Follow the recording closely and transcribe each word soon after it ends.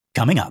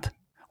Coming up,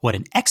 what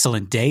an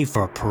excellent day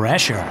for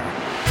pressure.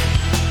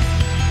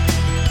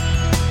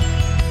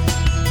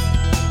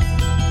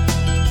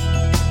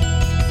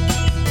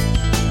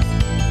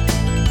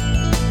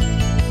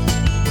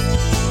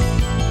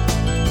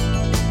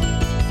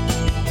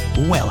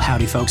 Well,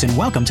 howdy folks, and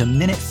welcome to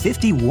Minute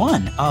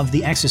 51 of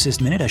The Exorcist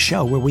Minute, a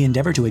show where we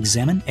endeavor to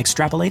examine,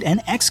 extrapolate,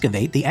 and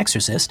excavate The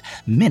Exorcist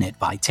minute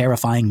by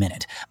terrifying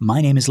minute.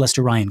 My name is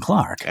Lester Ryan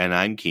Clark. And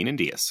I'm Keenan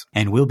Diaz.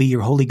 And we'll be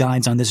your holy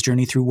guides on this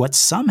journey through what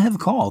some have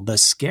called the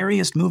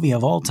scariest movie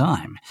of all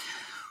time.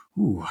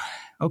 Ooh.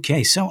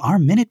 Okay, so our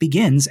minute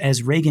begins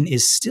as Regan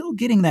is still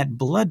getting that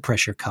blood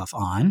pressure cuff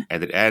on.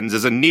 And it ends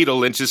as a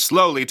needle inches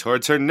slowly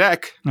towards her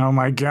neck. Oh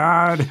my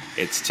God.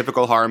 It's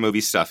typical horror movie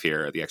stuff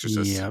here at The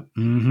Exorcist. Yep.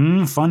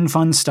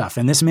 Fun stuff.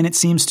 And this minute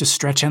seems to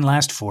stretch and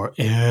last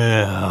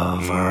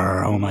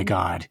forever. Oh my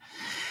God.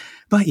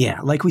 But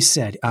yeah, like we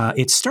said,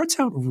 it starts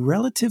out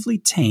relatively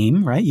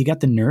tame, right? You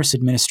got the nurse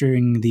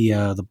administering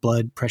the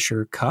blood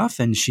pressure cuff,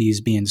 and she's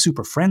being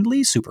super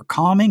friendly, super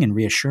calming and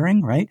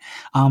reassuring, right?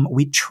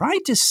 We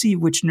tried to see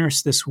which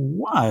nurse this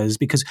was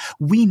because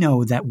we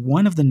know that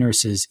one of the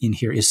nurses in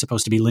here is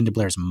supposed to be Linda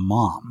Blair's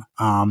mom.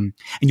 And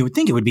you would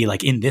think it would be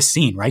like in this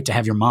scene, right? To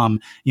have your mom,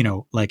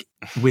 like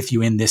with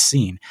you in this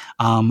scene.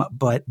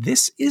 But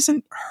this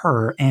isn't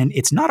her, and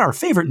it's not our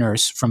favorite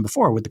nurse from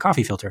before with the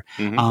coffee filter.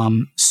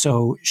 Mm-hmm.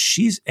 So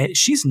she's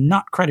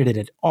not credited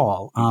at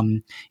all.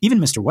 Even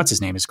Mr.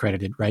 What's-His-Name is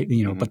credited, right?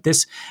 Mm-hmm. But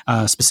this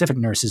specific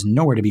nurse is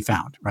nowhere to be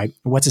found, right?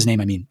 What's his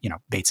name? I mean,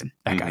 Bateson,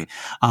 that guy.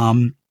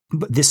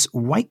 But this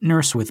white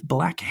nurse with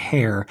black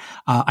hair,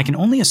 I can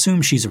only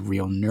assume she's a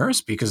real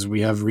nurse because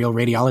we have real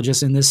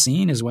radiologists in this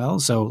scene as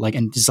well. So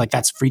and just like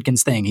that's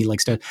Friedkin's thing. He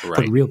likes to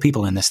put real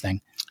people in this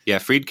thing. Yeah,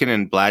 Friedkin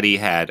and Blatty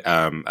had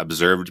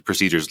observed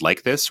procedures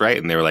like this, right?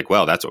 And they were like,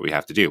 well, that's what we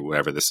have to do,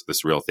 whatever this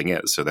real thing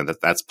is. So then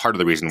that's part of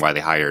the reason why they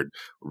hired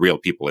real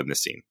people in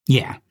this scene.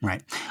 Yeah,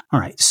 right. All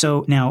right.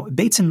 So now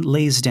Bateson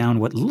lays down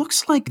what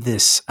looks like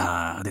this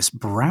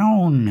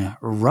brown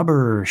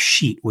rubber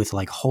sheet with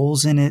like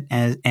holes in it.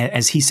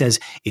 As he says,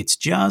 it's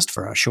just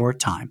for a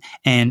short time.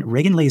 And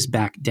Regan lays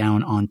back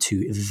down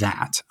onto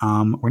that.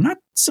 We're not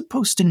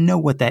supposed to know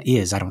what that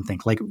is, I don't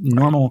think. Like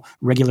normal,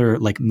 regular,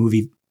 like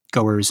movie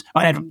goers,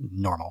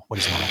 normal. What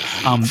is normal?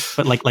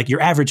 But like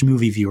your average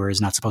movie viewer is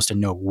not supposed to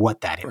know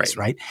what that is,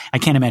 right? I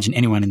can't imagine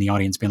anyone in the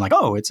audience being like,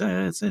 "Oh, it's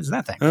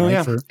that thing." Oh, right?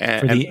 yeah. For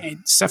the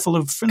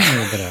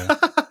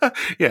cephalophrenia.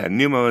 Yeah,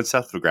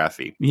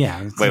 pneumoencephalography.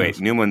 Yeah. Wait,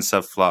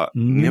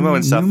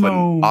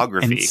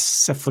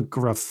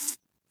 pneumoencephalography.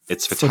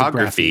 It's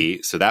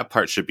photography, so that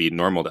part should be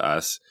normal to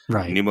us.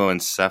 Right.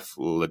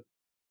 Pneumoencephalography.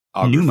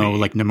 Pneumo,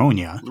 like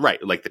pneumonia.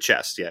 Right, like the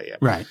chest. Yeah.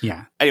 Right,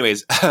 yeah.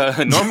 Anyways,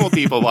 normal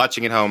people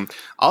watching at home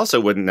also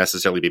wouldn't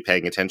necessarily be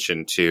paying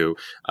attention to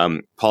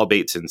Paul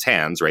Bateson's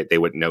hands, right? They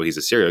wouldn't know he's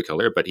a serial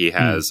killer, but he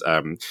has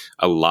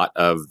a lot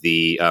of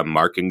the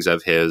markings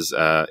of his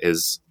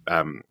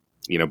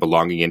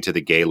belonging into the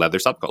gay leather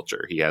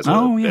subculture. He has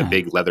a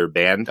big leather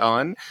band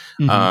on.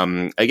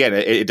 Mm-hmm. Again,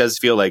 it does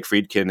feel like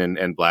Friedkin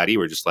and Blatty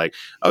were just like,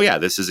 oh yeah,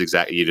 this is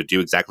exactly, you to do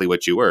exactly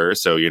what you were.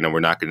 So, we're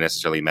not going to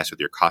necessarily mess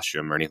with your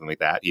costume or anything like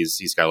that.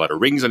 He's got a lot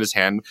of rings on his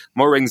hand,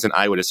 more rings than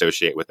I would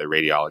associate with a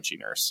radiology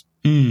nurse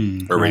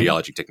or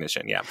radiology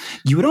technician. Yeah.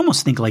 You would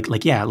almost think is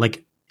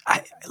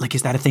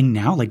that a thing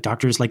now? Like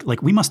doctors, like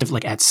we must have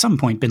at some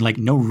point been like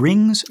no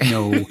rings,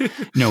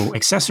 no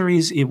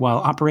accessories while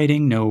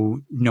operating, no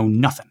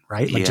nothing,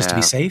 right? Just to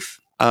be safe.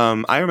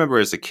 I remember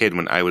as a kid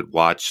when I would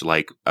watch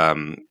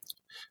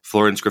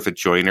Florence Griffith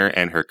Joyner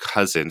and her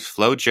cousin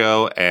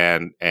Flojo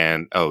and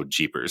oh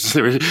jeepers,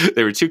 there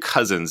were two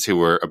cousins who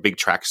were big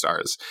track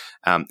stars,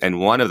 and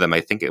one of them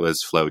I think it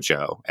was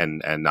Flojo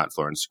and not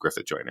Florence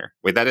Griffith Joyner.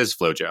 Wait, that is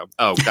Flojo.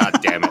 Oh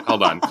god damn it!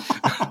 Hold on,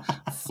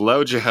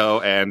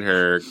 Flojo and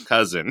her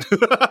cousin.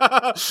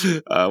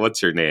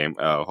 What's her name?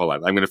 Oh, hold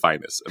on, I'm gonna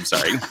find this. I'm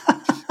sorry.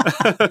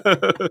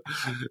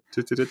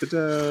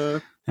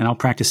 And I'll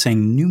practice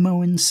saying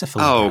pneumoencephalography.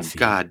 Oh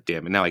god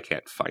damn it! Now I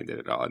can't find it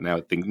at all.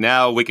 Now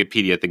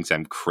Wikipedia thinks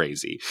I'm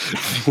crazy.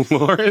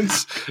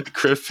 Florence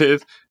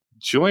Griffith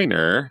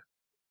Joyner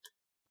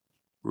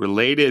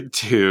related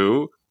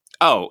to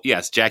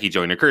Jackie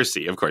Joyner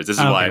Kersee. Of course, this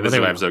is why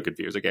I'm so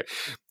confused. Okay,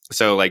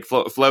 so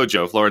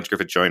Flojo, Florence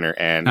Griffith Joyner,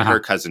 and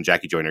her cousin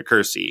Jackie Joyner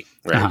Kersee,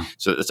 right?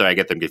 So I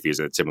get them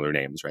confused with similar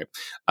names, right?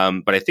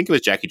 But I think it was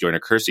Jackie Joyner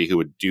Kersee who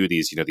would do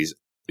these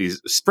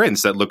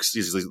sprints that looks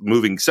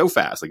moving so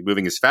fast, like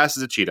moving as fast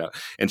as a cheetah,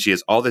 and she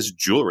has all this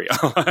jewelry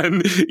on,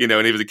 and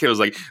even the kid was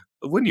like,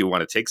 wouldn't you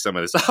want to take some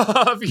of this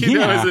off? Is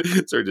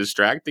it sort of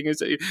distracting?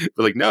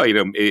 But no,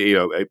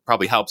 it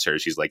probably helps her.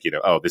 She's like,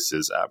 this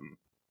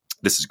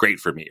is great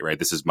for me, right?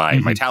 This is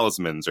my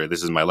talismans, or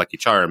this is my lucky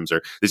charms,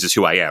 or this is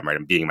who I am, right?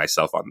 I'm being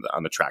myself on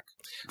the track.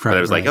 Right, but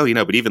I was like,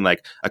 but even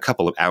like a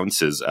couple of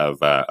ounces of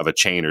a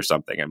chain or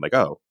something, I'm like,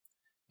 oh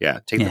yeah,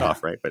 take that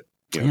off, right? But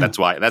that's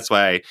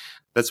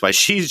why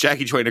she's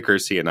Jackie Joyner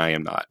Kersee and I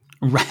am not.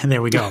 Right,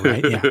 there we go.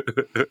 Right, yeah.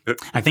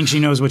 I think she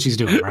knows what she's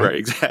doing. Right,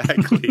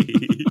 exactly.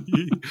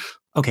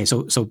 okay,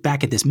 so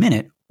back at this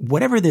minute,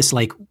 whatever this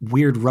like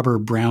weird rubber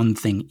brown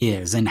thing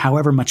is, and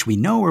however much we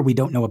know or we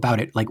don't know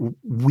about it, like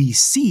we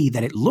see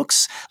that it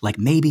looks like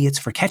maybe it's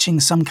for catching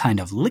some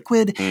kind of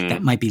liquid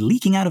that might be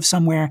leaking out of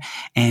somewhere,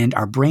 and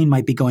our brain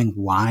might be going,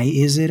 why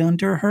is it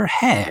under her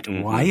head?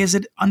 Why is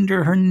it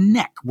under her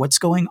neck? What's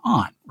going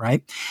on,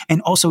 right?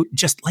 And also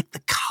just like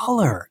the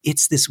color,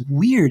 it's this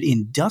weird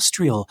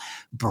industrial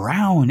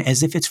brown,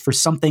 as if it's for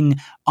something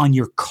on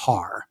your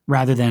car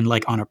rather than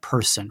like on a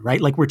person,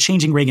 right? Like we're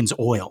changing Reagan's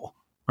oil.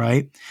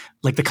 Right?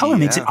 Like the color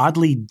makes it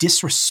oddly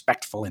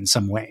disrespectful in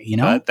some way, you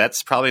know?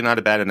 That's probably not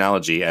a bad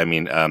analogy. I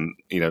mean,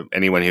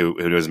 anyone who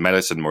knows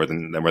medicine more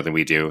than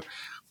we do,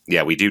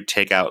 we do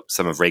take out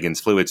some of Reagan's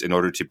fluids in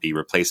order to be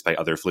replaced by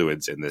other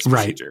fluids in this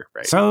procedure.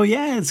 Right. So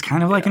it's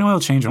kind of like an oil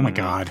change. Oh my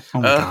God.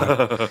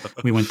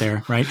 We went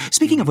there, right?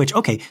 Speaking of which,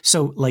 okay,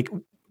 so like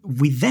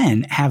we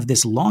then have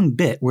this long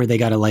bit where they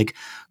got to like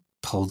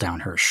pull down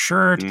her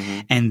shirt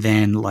and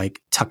then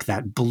like tuck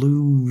that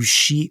blue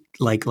sheet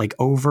like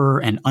over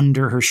and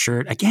under her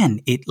shirt.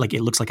 Again, it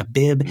looks like a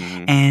bib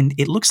and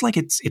it looks like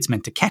it's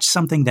meant to catch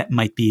something that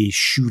might be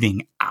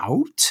shooting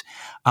out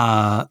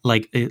of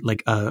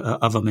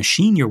a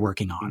machine you're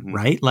working on,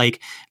 right? Like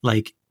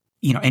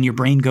and your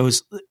brain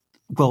goes,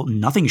 well,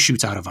 nothing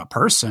shoots out of a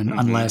person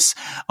unless,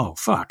 oh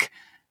fuck.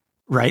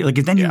 Right. Like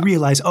then you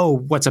realize, oh,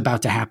 what's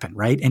about to happen.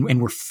 Right.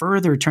 And we're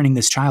further turning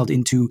this child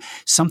into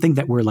something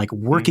that we're like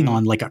working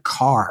on, like a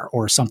car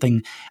or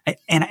something.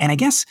 And I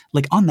guess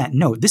like on that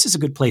note, this is a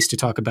good place to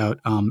talk about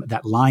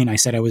that line I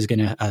said I was going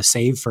to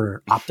save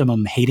for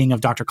optimum hating of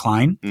Dr.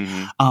 Klein.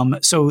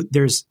 So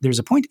there's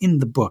a point in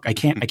the book. I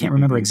can't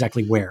remember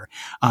exactly where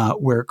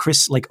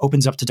Chris like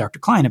opens up to Dr.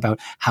 Klein about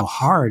how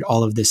hard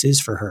all of this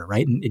is for her.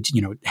 Right. And,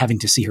 having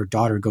to see her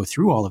daughter go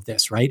through all of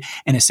this. Right.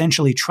 And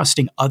essentially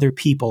trusting other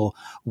people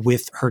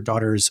with her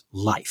daughter's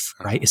life,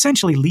 right?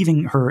 Essentially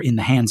leaving her in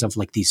the hands of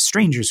like these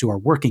strangers who are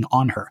working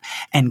on her.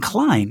 And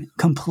Klein,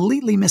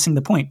 completely missing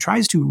the point,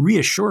 tries to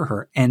reassure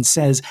her and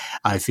says,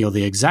 I feel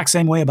the exact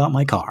same way about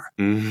my car.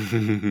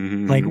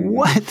 Like,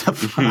 what the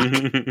fuck?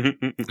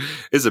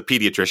 Is a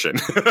pediatrician.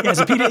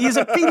 He's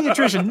a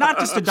pediatrician, not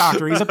just a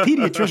doctor. He's a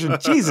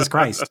pediatrician. Jesus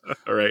Christ.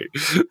 All right.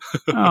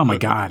 Oh my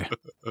God.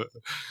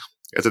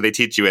 So they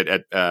teach you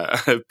at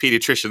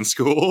pediatrician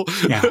school.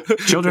 Yeah,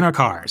 children are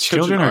cars.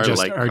 Children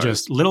are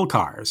just little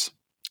cars.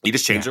 You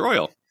just change their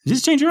oil. You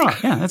just change your oil.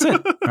 Yeah, that's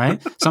it. Right.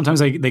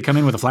 Sometimes they come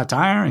in with a flat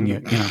tire, and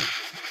you know,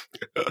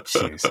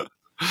 jeez,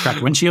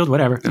 cracked windshield,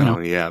 whatever.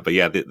 Yeah, but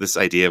this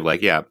idea of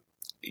like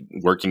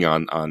working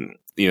on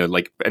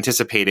like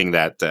anticipating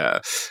that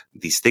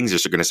these things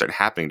are going to start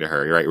happening to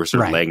her, right? We're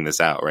sort of laying this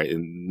out, right?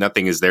 And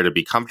nothing is there to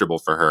be comfortable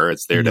for her.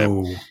 It's there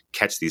to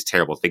catch these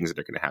terrible things that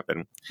are going to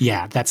happen.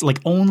 Yeah, that's like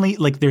only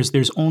like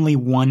there's only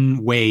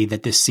one way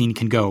that this scene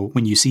can go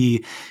when you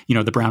see,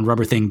 the brown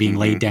rubber thing being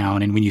laid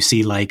down, and when you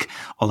see like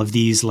all of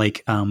these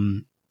like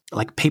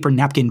paper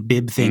napkin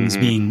bib things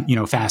being,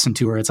 fastened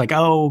to her. It's like,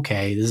 oh,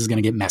 okay, this is going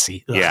to get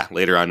messy. Ugh. Yeah.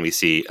 Later on, we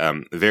see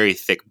very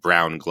thick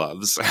brown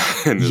gloves.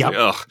 And like,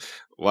 ugh.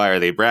 Why are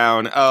they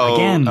brown?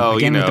 Again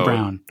with the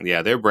brown.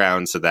 Yeah, they're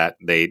brown so that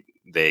they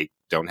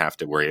don't have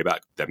to worry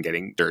about them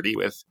getting dirty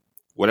with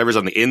whatever's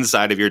on the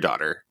inside of your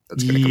daughter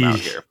that's going to come out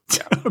here.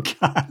 Yeah. Oh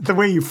God, the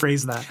way you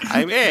phrase that.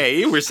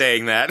 You were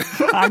saying that.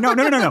 No.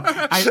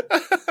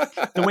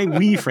 The way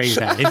we phrase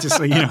that, it's just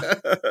like,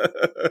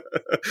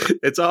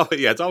 It's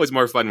always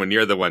more fun when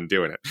you're the one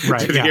doing it.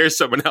 Right. To hear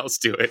someone else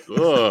do it.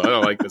 Oh, I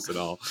don't like this at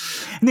all.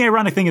 And the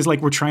ironic thing is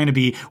like we're trying to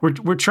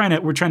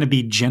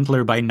be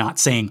gentler by not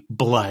saying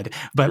blood,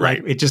 but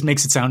like it just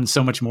makes it sound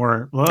so much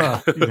more.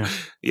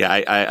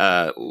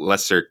 I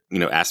Lester,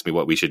 asked me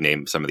what we should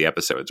name some of the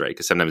episodes, right?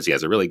 Because sometimes he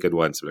has a really good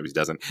one, sometimes he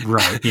doesn't.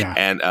 Right. Yeah.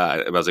 And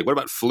I was like, what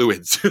about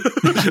fluids?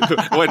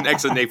 What an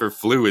excellent name for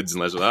fluids.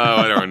 And Lester,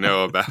 I don't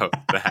know about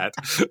that.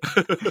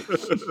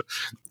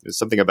 There's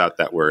something about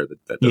that word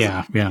that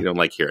you don't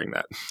like hearing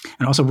that.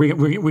 And also, we're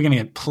going to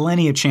get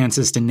plenty of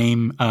chances to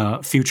name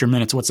future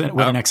minutes. What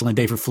an excellent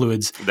day for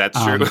fluids.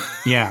 That's true.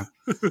 Yeah.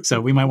 So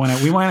we might want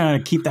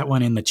to keep that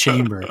one in the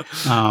chamber.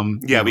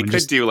 We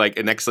could do like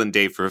an excellent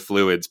day for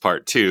fluids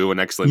part 2, an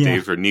excellent day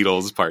for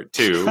needles part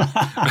 2.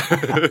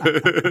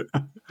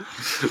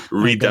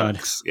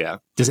 Redux. Yeah.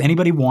 Does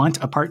anybody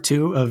want a part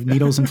 2 of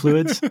needles and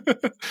fluids?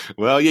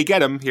 Well, you get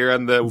them here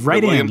on the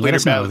William Peter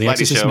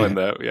Blatty show and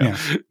the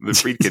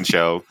Friedkin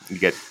show. You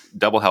get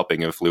double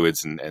helping of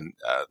fluids and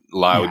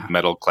loud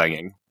metal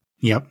clanging.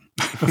 Yep.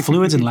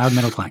 Fluids and loud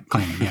metal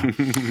clanging. Yeah.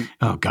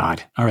 Oh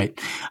God. All right.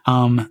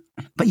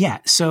 But yeah,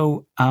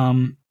 so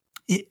in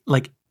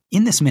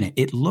this minute,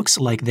 it looks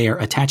like they are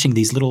attaching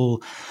these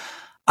little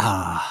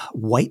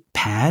white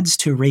pads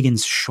to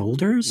Reagan's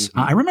shoulders.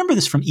 I remember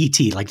this from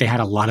E.T. Like they had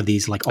a lot of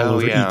these like all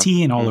over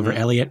E.T. and all over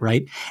Elliot,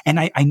 right? And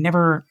I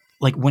never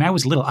like when I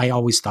was little, I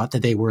always thought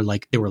that there were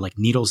like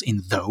needles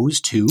in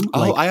those too.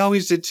 Oh, I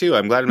always did too.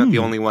 I'm glad I'm not the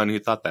only one who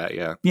thought that.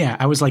 Yeah. Yeah.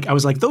 I was like,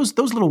 those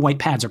little white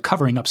pads are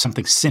covering up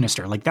something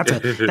sinister. Like that's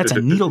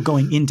a needle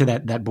going into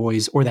that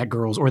boy's or that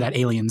girl's or that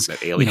alien's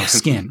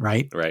skin.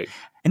 Right. Right.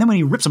 And then when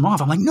he rips them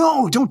off, I'm like,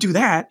 no, don't do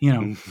that.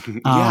 Yeah.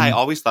 I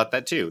always thought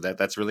that too.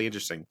 That's really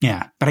interesting.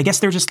 Yeah. But I guess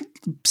they're just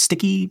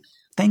sticky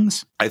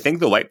things. I think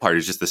the white part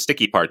is just the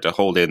sticky part to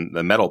hold in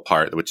the metal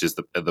part, which is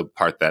the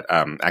part that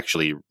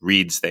actually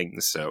reads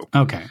things. So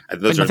okay,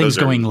 those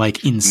are going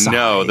like inside.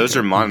 No, those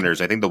are monitors.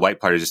 Okay. I think the white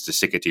part is just to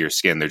stick it to your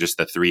skin. They're just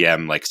the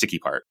 3M like sticky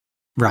part,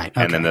 right?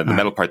 Okay. And then the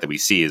metal part that we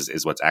see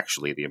is what's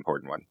actually the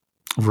important one.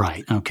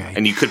 Right. Okay.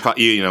 And you could, I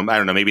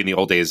don't know, maybe in the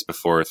old days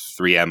before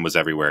 3M was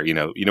everywhere, you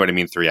know what I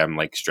mean? 3M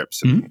like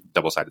strips and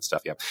double-sided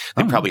stuff. Yeah.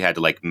 They probably had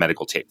to like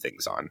medical tape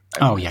things on.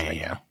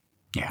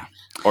 Yeah.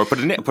 Or put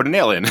a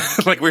nail in,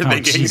 like we're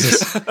thinking.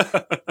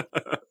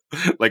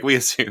 Like we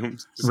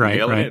assumed. Right.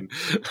 Nail it in.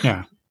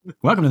 Yeah.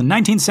 Welcome to the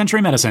 19th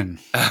century medicine.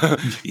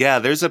 Yeah,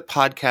 there's a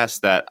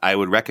podcast that I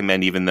would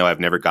recommend, even though I've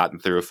never gotten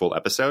through a full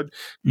episode,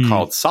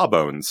 called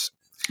Sawbones.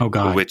 Oh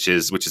God! Which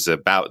is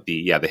about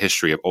the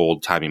history of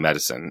old timey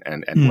medicine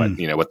and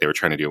what they were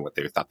trying to do and what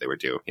they thought they would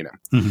do.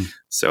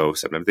 So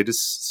sometimes they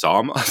just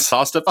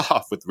saw stuff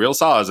off with real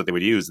saws that they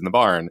would use in the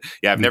barn.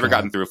 Yeah, I've never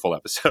gotten through a full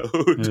episode,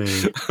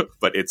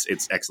 but it's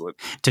excellent.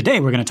 Today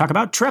we're going to talk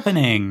about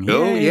trepanning.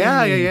 Oh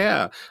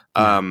yeah.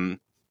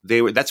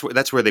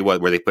 That's where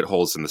they put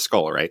holes in the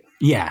skull, right?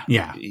 Yeah.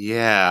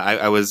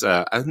 I was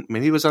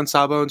maybe it was on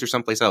Sawbones or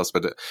someplace else,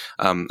 but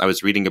I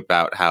was reading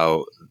about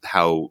how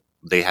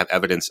they have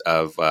evidence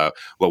of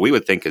what we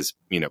would think is,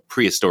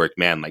 prehistoric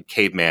man, like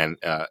caveman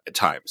at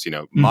times,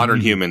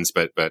 modern humans,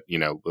 but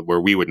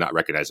where we would not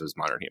recognize them as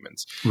modern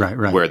humans. Right.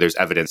 Where there's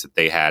evidence that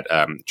they had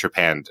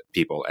trepanned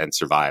people and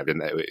survived.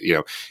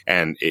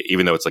 And,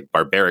 even though it's like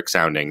barbaric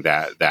sounding,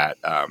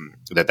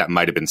 that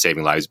might have been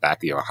saving lives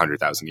back,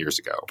 100,000 years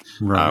ago.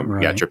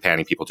 Right. Yeah,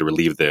 trepanning people to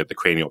relieve the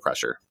cranial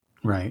pressure.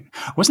 Right.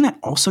 Wasn't that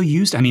also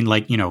used? I mean,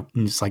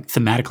 it's like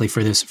thematically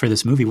for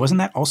this movie. Wasn't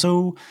that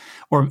also,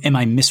 or am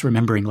I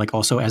misremembering? Like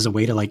also as a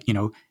way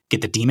to get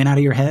the demon out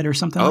of your head or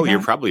something? Oh,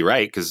 you're probably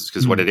right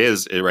because what it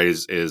is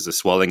a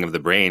swelling of the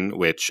brain,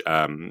 which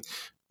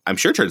I'm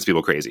sure turns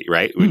people crazy,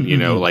 right?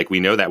 Like we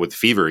know that with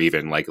fever,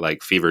 even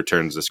like fever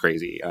turns us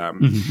crazy,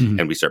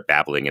 and we start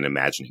babbling and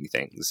imagining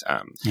things.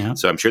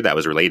 So I'm sure that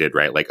was related,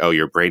 right? Like, oh,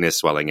 your brain is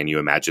swelling, and you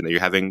imagine that you're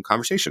having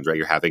conversations, right?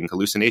 You're having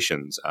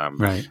hallucinations.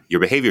 Right. Your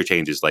behavior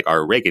changes. Like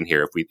our Reagan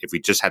here, if we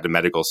just had a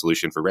medical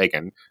solution for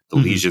Reagan, the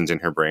lesions in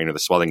her brain or the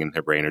swelling in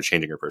her brain are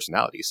changing her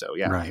personality. So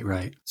yeah,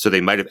 right. So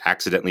they might have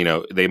accidentally,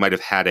 they might have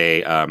had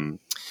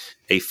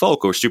a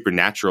folk or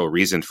supernatural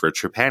reason for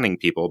trepanning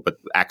people, but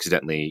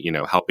accidentally,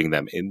 helping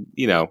them in,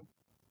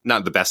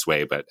 not the best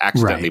way, but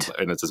accidentally,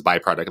 and it's this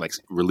byproduct, like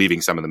relieving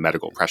some of the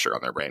medical pressure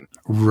on their brain.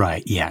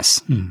 Right. Yes.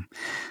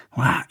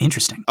 Wow.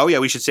 Interesting. Oh yeah.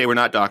 We should say we're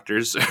not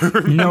doctors,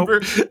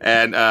 remember? Nope.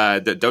 And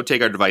don't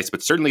take our advice,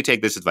 but certainly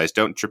take this advice.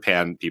 Don't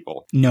trepan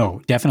people.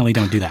 No, definitely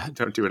don't do that.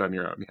 Don't do it on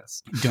your own.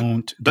 Yes.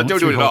 Don't do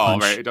it at all,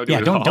 right? Don't do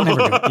it at all. Don't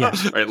ever do it.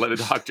 Yeah. Right. Let a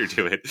doctor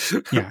do it.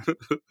 Yeah.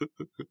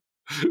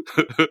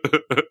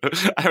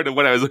 I don't know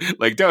what I was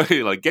like. Don't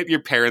get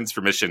your parents'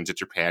 permission to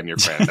trepan your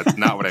friend. That's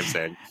not what I'm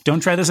saying. Don't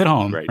try this at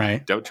home,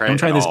 right? Don't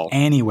try this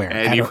anywhere.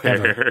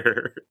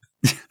 Ever.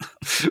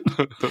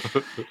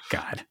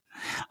 God.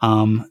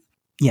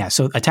 Yeah.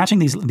 So attaching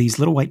these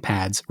little white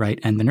pads, right?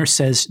 And the nurse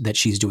says that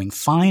she's doing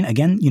fine.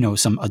 Again,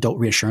 some adult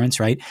reassurance,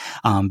 right?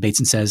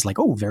 Bateson says like,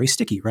 oh, very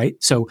sticky, right?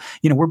 So,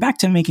 we're back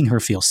to making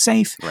her feel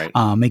safe, right?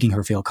 Making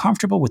her feel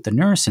comfortable with the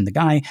nurse and the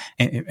guy,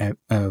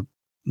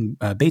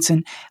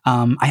 Bateson.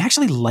 I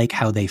actually like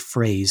how they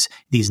phrase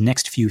these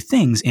next few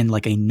things in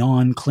like a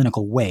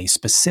non-clinical way,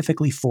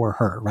 specifically for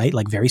her, right?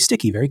 Like very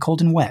sticky, very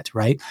cold and wet,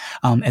 right?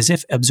 As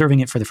if observing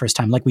it for the first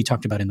time, like we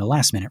talked about in the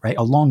last minute, right?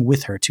 Along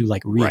with her to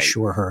like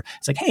reassure her.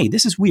 It's like, hey,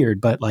 this is weird,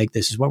 but like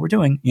this is what we're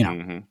doing,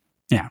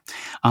 Yeah.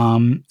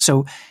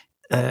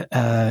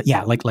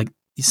 Like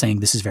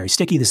saying this is very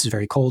sticky, this is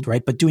very cold,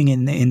 right? But doing it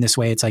in this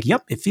way, it's like,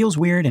 yep, it feels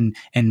weird, and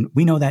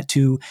we know that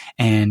too,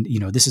 and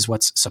this is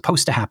what's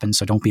supposed to happen,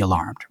 so don't be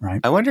alarmed,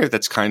 right? I wonder if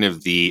that's kind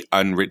of the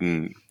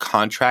unwritten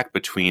contract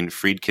between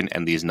Friedkin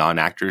and these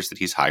non-actors that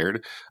he's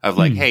hired, of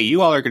like, hey,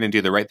 you all are going to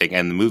do the right thing,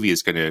 and the movie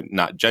is going to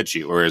not judge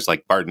you. Whereas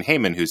like Barton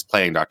Heyman, who's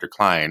playing Dr.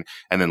 Klein,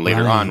 and then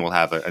later on we'll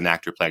have an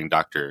actor playing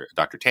Dr.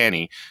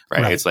 Tanney,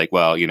 right? It's like,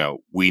 well,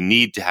 we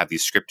need to have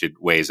these scripted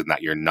ways, and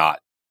that you're not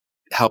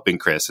helping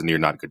Chris and you're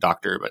not a good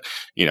doctor, but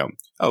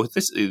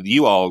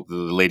you all, the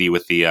lady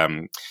with the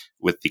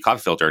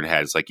coffee filter in her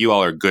head, it's like, you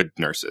all are good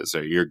nurses,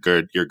 or you're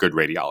good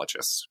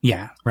radiologists.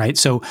 Yeah. Right.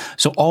 So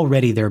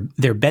already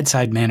their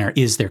bedside manner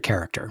is their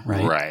character,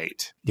 right?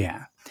 Right.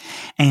 Yeah.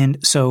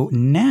 And so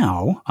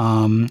now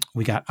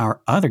we got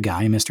our other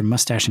guy, Mr.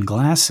 Mustache and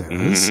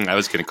Glasses. I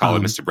was going to call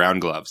him Mr.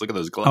 Brown Gloves. Look at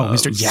those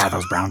gloves. Oh,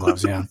 those brown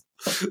gloves. Yeah.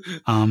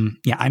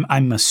 Yeah,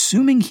 I'm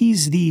assuming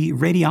he's the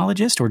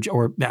radiologist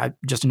or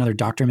just another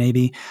doctor,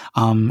 maybe.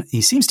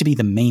 He seems to be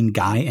the main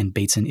guy, and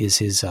Bateson is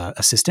his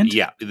assistant.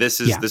 Yeah, this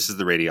is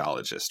the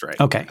radiologist, right?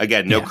 Okay.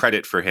 Again, no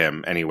credit for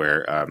him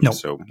anywhere. No.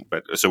 So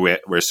we're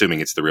assuming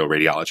it's the real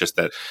radiologist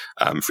that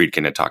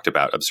Friedkin had talked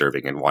about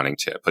observing and wanting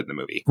to put in the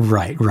movie.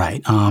 Right.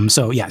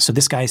 So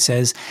this guy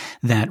says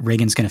that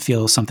Reagan's going to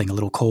feel something a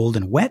little cold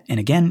and wet, and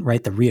again,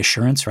 right, the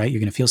reassurance, right? You're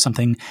going to feel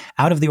something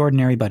out of the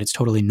ordinary, but it's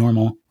totally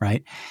normal,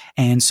 right?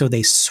 And so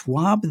they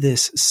swab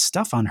this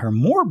stuff on her,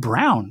 more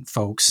brown,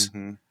 folks.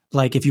 Mm-hmm.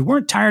 Like if you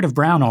weren't tired of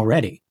brown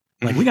already,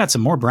 like we got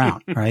some more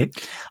brown, right?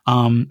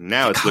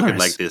 Now it's looking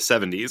like the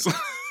 70s.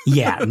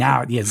 Yeah,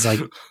 now it's like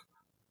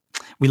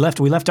we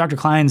left Dr.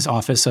 Klein's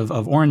office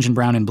of orange and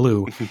brown and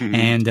blue,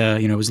 and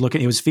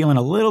it was feeling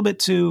a little bit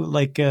too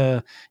like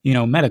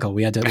medical.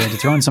 We had to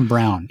throw in some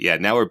brown. Yeah,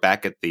 now we're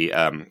back at the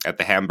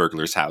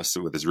Hamburglar's house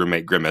with his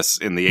roommate Grimace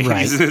in the 80s.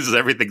 Right.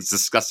 Everything's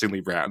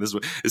disgustingly brown. This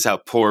is how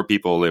poor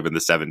people live in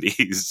the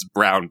 70s.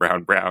 Brown. God.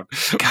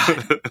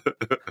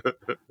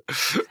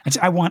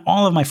 I want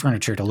all of my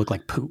furniture to look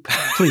like poop,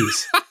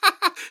 please.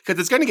 Because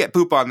it's going to get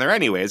poop on there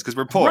anyways, because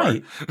we're poor.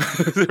 Right.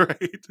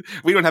 Right.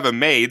 We don't have a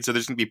maid, so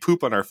there's going to be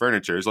poop on our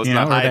furniture. So let's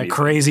not hide that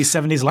crazy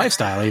 70s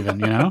lifestyle even,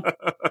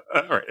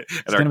 Right.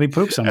 It's going to be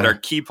poop somewhere. At our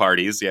key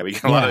parties, we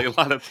get a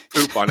lot of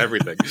poop on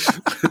everything.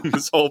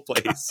 This whole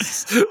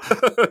place.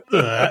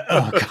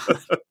 Oh, God.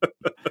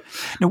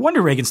 No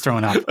wonder Reagan's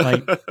throwing up.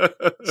 Like,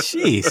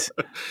 jeez.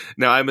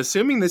 Now, I'm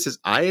assuming this is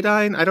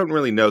iodine. I don't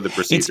really know the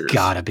procedures. It's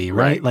got to be,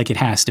 right? Like, it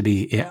has to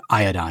be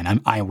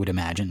iodine, I would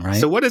imagine, right?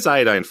 So what is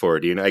iodine for?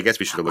 Do you know? I guess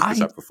we should have looked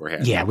this up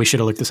beforehand. Yeah, we should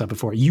have looked this up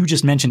before. You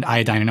just mentioned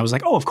iodine, and I was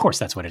like, oh, of course,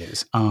 that's what it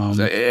is.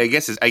 So I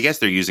guess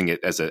they're using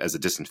it as a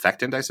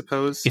disinfectant, I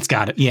suppose. It's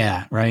got it.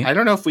 Yeah, right. I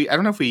don't know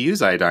if we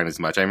use iodine as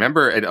much. I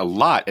remember it a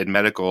lot in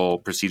medical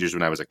procedures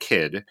when I was a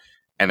kid.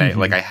 And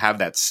I have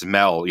that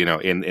smell,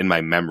 in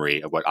my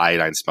memory of what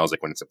iodine smells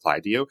like when it's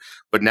applied to you.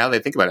 But now that I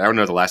think about it, I don't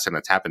know the last time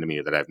that's happened to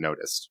me that I've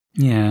noticed.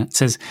 Yeah. It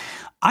says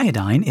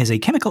iodine is a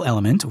chemical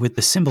element with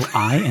the symbol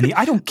I and the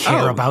I don't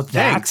care about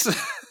that.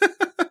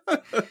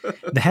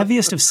 The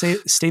heaviest of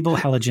stable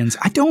halogens.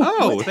 I don't.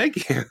 Oh,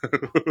 thank you.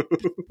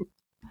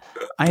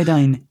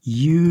 Iodine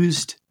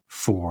used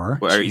for.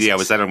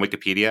 Was that on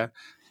Wikipedia?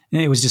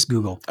 It was just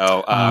Google.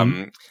 Oh,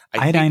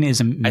 iodine is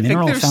a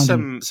mineral I think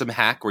found there's some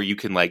hack where you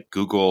can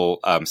Google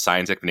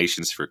science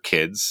explanations for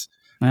kids.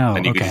 Oh,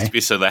 and you okay. can just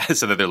be so that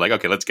they're like,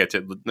 okay, let's get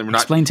to.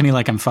 Explain to me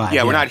like I'm 5.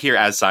 Yeah, we're not here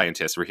as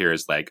scientists. We're here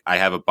as I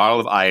have a bottle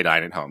of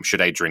iodine at home.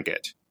 Should I drink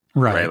it?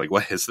 Right. Like,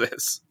 what is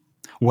this?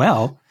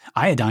 Well,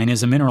 iodine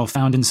is a mineral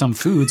found in some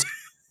foods.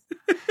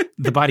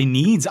 The body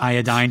needs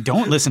iodine.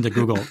 Don't listen to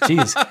Google.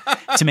 Jeez.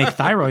 To make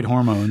thyroid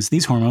hormones.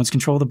 These hormones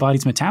control the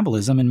body's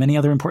metabolism and many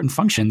other important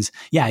functions.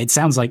 Yeah, it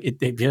sounds like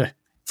it.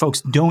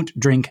 Folks, don't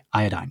drink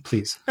iodine,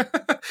 please.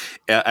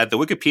 At the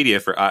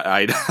Wikipedia for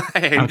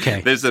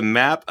iodine, there's a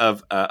map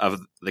of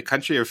the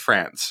country of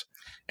France.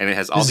 And it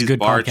has all these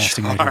bar charts.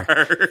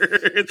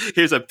 Right.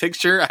 Here's a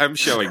picture I'm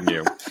showing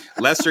you.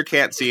 Lester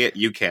can't see it.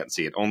 You can't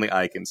see it. Only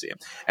I can see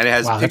it. And it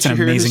has pictures that's an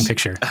amazing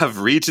picture of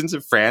regions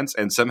of France,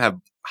 and some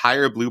have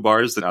higher blue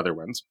bars than other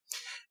ones.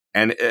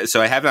 And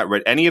so I have not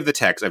read any of the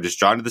text. I've just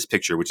drawn to this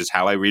picture, which is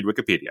how I read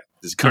Wikipedia.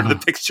 Just go to the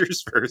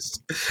pictures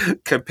first.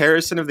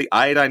 Comparison of the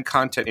iodine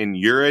content in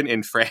urine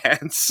in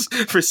France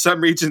for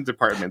some region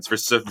departments. For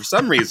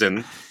some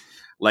reason,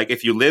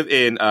 if you live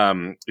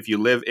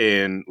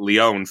in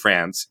Lyon,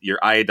 France, your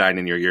iodine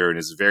in your urine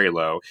is very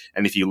low,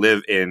 and if you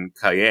live in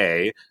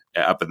Calais,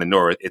 up in the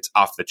north, it's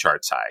off the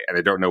charts high. And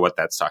I don't know what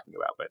that's talking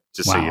about, but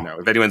just so you know,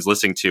 if anyone's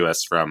listening to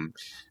us from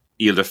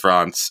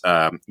Ile-de-France,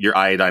 your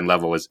iodine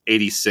level is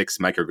 86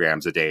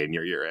 micrograms a day in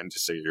your urine,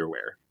 just so you're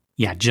aware.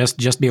 Yeah,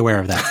 just be aware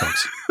of that,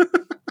 folks.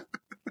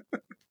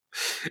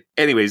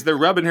 Anyways, they're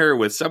rubbing her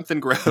with something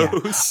gross. Yeah.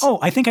 Oh,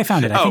 I think I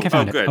found it. I think I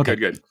found it.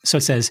 Good. So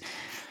it says,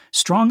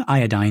 strong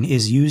iodine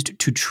is used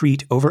to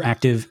treat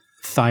overactive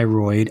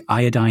thyroid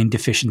iodine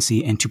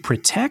deficiency and to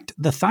protect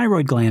the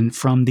thyroid gland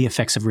from the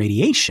effects of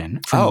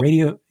radiation from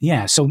radio.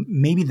 Yeah. So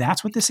maybe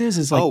that's what this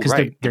is because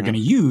they're going to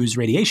use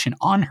radiation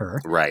on her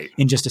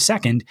in just a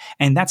second.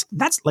 And that's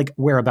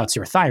whereabouts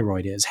your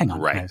thyroid is. Hang on.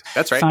 Right.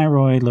 That's right.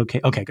 Thyroid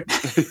locate. Okay, good.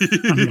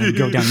 I'm going to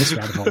go down this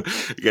rabbit hole.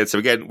 Again, so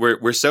again,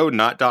 we're so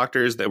not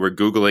doctors that we're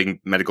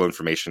Googling medical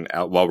information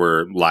out while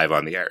we're live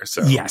on the air.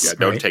 So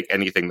don't take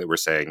anything that we're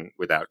saying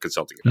without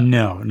consulting it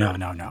out.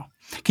 No.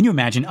 Can you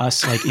imagine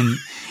us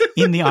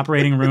in the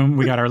operating room?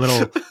 We got our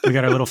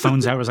little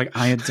phones out. It was like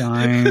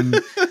iodine.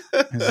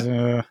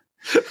 The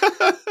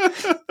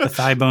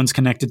thigh bone's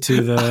connected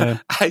to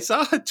the. I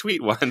saw a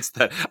tweet once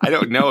that I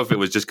don't know if it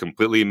was just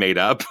completely made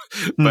up,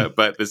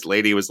 but this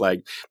lady was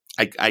like,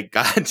 I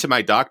got into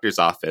my doctor's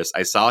office.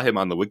 I saw him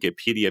on the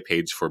Wikipedia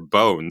page for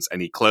bones,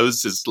 and he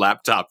closed his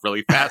laptop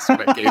really fast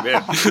when I came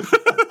in.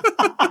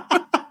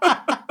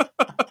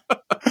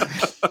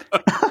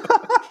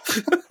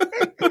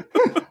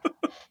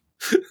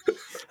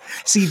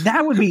 See,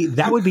 that would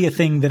be a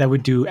thing that I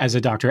would do as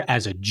a doctor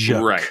as a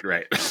joke.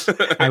 Right.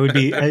 I would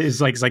be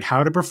it's like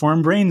how to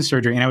perform brain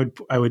surgery, and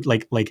I would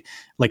like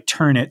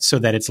turn it so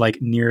that it's like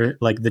near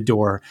like the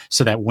door,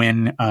 so that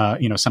when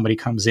somebody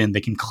comes in,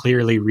 they can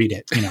clearly read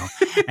it.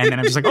 And then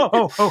I'm just like,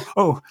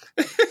 oh.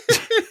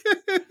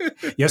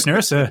 Yes,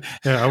 nurse.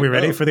 Are we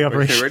ready for the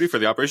operation? We're ready for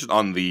the operation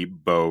on the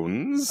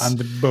bones. On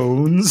the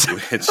bones,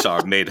 which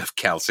are made of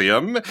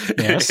calcium,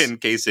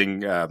 encasing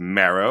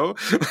marrow.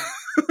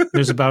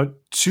 There's about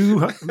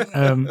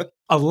a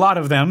lot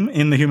of them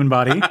in the human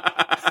body.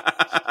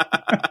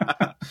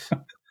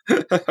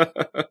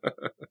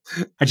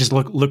 I just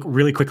look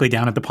really quickly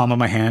down at the palm of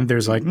my hand.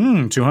 There's like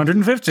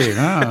 250.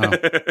 Oh.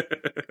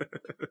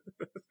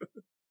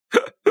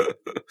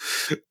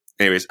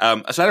 Anyways,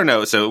 so I don't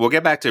know. So we'll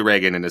get back to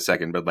Reagan in a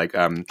second, but like,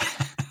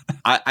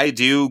 I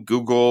do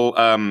Google,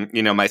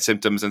 my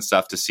symptoms and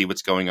stuff to see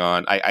what's going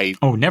on.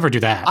 Never do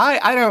that.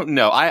 I don't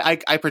know.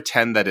 I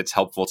pretend that it's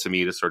helpful to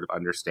me to sort of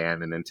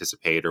understand and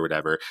anticipate or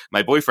whatever.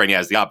 My boyfriend,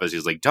 has the opposite.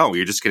 He's like, don't,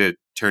 you're just going to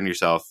turn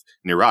yourself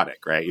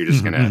neurotic, right? You're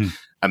just going to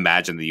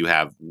imagine that you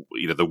have,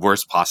 the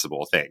worst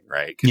possible thing,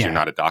 right? Because you're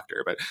not a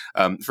doctor. But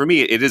for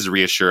me, it is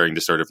reassuring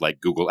to sort of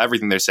like Google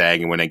everything they're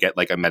saying. And when I get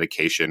like a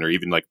medication or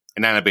even like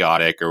an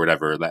antibiotic or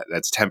whatever,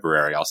 that's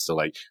temporary, I'll still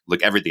like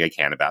look everything I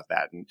can about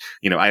that. And,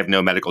 I have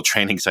no medical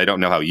training, so I don't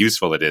know how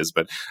useful it is.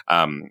 But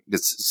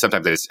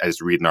sometimes I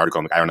just read an article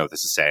and I'm like, I don't know what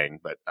this is saying.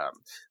 But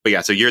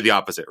yeah, so you're the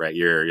opposite, right?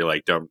 You're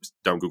like, don't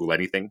Google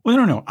anything.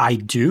 Well, no, I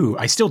do.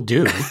 I still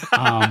do.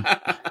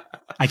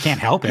 I can't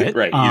help it.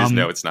 Right. You just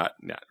know it's not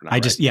I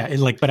right. Just,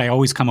 but I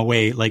always come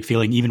away like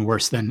feeling even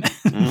worse than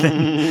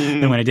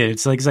when I did.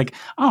 It's like,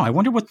 oh, I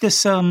wonder what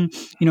this,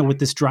 what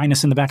this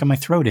dryness in the back of my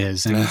throat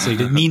is. And it's like,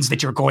 it means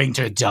that you're going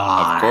to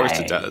die. Of course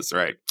it does.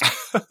 Right.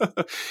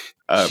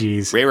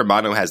 Jeez. Ray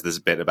Romano has this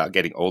bit about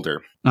getting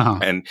older.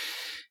 And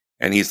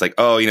he's like,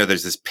 oh,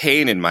 there's this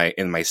pain in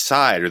my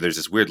side, or there's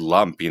this weird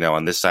lump,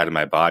 on this side of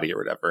my body or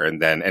whatever.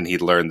 And he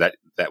learned that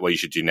what you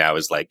should do now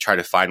is like try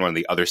to find one on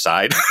the other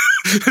side.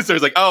 So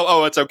it's like,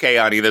 oh, it's okay,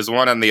 honey. There's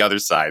one on the other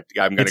side.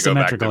 I'm going to go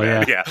back to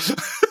that. Yeah.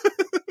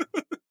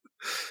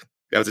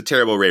 That was a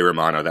terrible Ray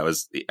Romano.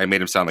 I made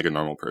him sound like a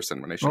normal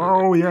person when I showed him.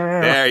 Oh,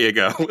 yeah. There you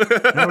go.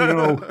 There we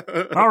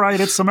go. All right,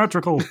 it's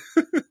symmetrical.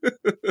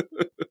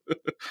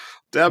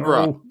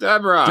 Deborah.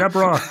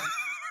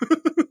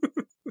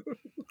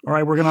 All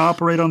right, we're going to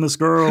operate on this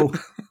girl.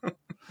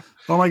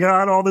 Oh, my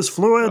God, all this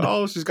fluid.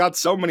 Oh, she's got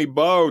so many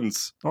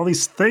bones. All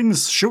these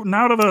things shooting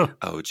out of her.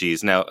 Oh,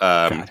 geez. Now,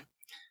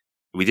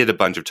 we did a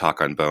bunch of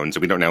talk on bones,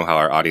 and we don't know how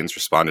our audience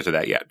responded to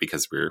that yet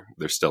because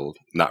they're still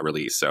not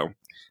released. So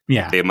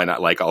yeah, they might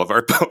not like all of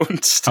our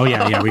bones stuff. Oh,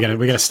 yeah. We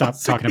gotta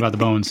stop talking about the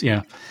bones.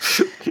 Yeah.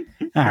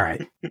 All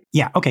right.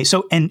 Yeah. Okay.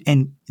 So,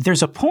 and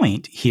there's a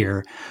point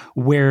here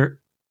where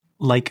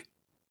like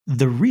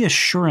the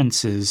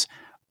reassurances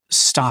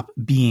stop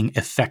being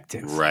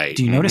effective. Right.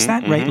 Do you notice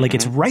that? Right. Like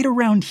it's right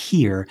around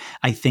here,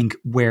 I think,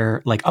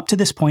 where like up to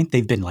this point,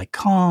 they've been like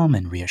calm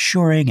and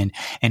reassuring.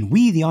 And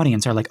we, the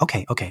audience, are like,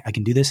 okay, I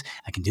can do this.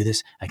 I can do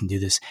this. I can do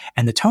this.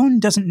 And the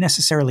tone doesn't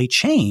necessarily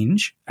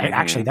change.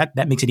 Actually,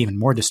 that makes it even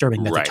more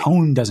disturbing that the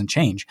tone doesn't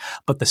change.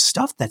 But the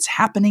stuff that's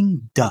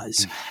happening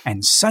does.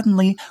 And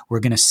suddenly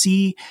we're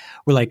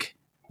like,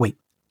 wait,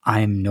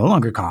 I'm no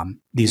longer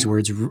calm. These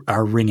words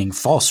are ringing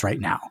false right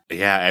now.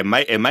 Yeah,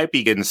 it might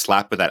be getting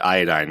slapped with that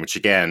iodine, which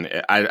again,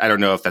 I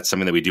don't know if that's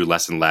something that we do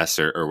less and less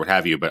or what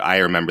have you, but I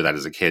remember that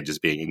as a kid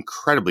just being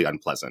incredibly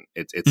unpleasant.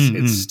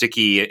 It's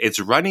sticky, it's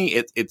runny,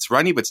 it's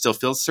runny but still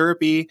feels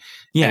syrupy.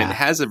 Yeah, and it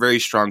has a very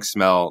strong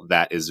smell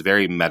that is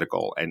very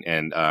medical and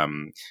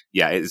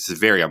it's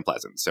very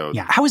unpleasant. So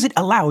yeah, how is it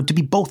allowed to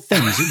be both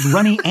things,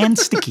 runny and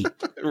sticky?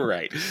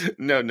 Right?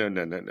 No.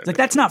 It's like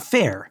that's not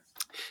fair.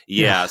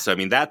 Yeah, so I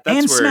mean that's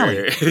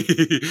where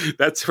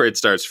that's where it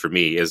starts for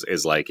me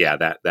is like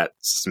that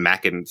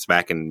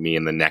smacking me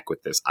in the neck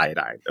with this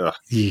iodine. Ugh.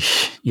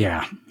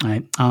 Yeah.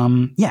 Right.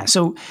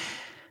 So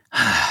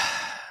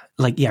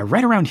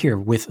right around here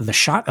with the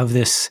shot of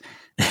this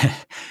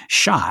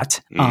shot,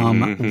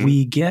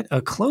 we get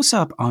a close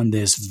up on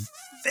this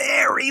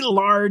very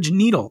large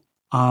needle.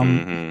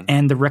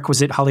 And the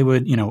requisite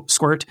Hollywood,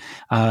 squirt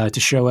to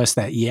show us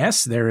that,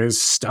 yes, there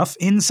is stuff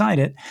inside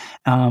it.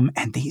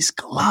 And these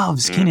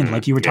gloves, Keenan,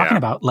 like you were talking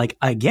about, like,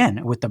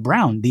 again, with the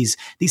brown, these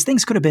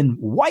things could have been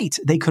white.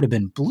 They could have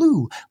been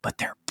blue, but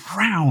they're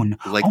brown.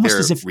 Like almost they're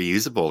as if,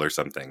 reusable or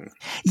something.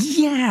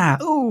 Yeah.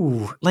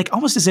 Oh, like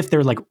almost as if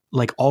they're like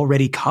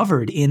already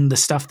covered in the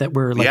stuff that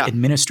we're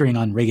administering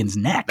on Reagan's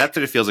neck. That's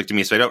what it feels like to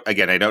me. So I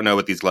don't know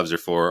what these gloves are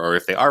for or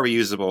if they are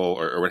reusable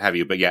or what have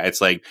you. But yeah,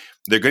 it's like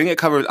they're going to get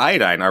covered with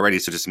iodine already.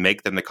 So just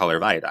make them the color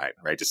of iodine,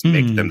 right? Just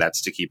make them that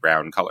sticky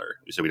brown color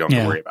so we don't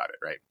have to worry about it,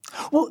 right?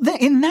 Well,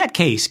 in that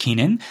case,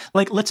 Keenan,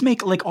 like let's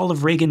make like all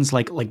of Reagan's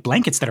like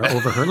blankets that are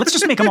over her. Let's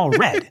just make them all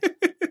red.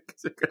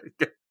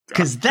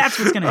 Because that's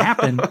what's going to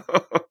happen.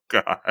 Oh,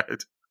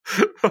 God.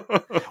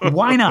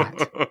 Why not?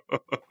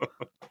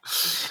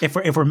 If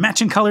we're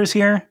matching colors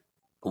here,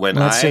 when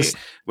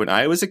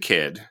I was a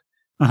kid,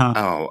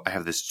 I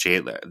have this Jay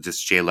Leno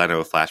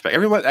flashback.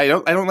 Everyone, I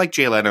don't like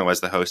Jay Leno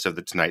as the host of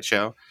the Tonight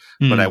Show,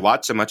 but I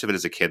watched so much of it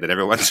as a kid that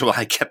every once in a while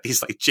I get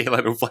these like Jay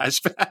Leno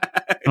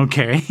flashbacks.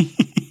 Okay.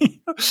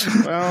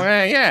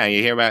 Well, yeah,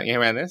 you hear about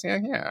this?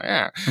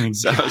 Yeah.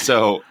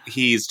 So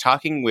he's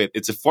talking with.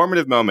 It's a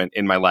formative moment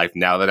in my life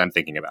now that I'm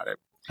thinking about it.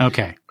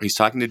 Okay. He's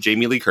talking to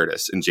Jamie Lee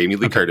Curtis, and Jamie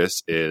Lee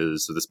Curtis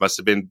is, so this must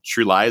have been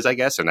True Lies, I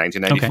guess, or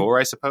 1994,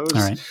 I suppose.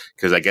 All right.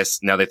 Because I guess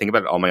now that I think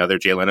about it, all my other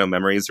Jay Leno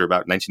memories are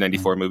about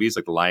 1994 movies,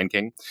 like The Lion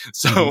King.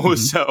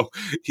 So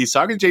he's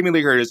talking to Jamie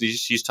Lee Curtis, and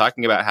she's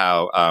talking about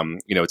how,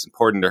 it's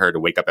important to her to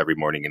wake up every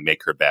morning and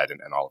make her bed and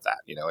all of that,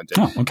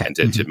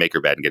 and to make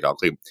her bed and get it all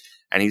clean.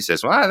 And he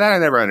says, well, that I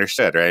never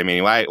understood, right? I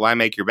mean, why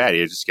make your bed?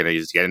 You're just going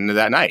to get into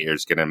that night. You're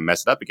just going to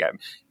mess it up again.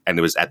 And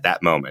it was at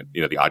that moment,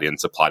 the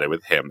audience applauded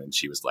with him. And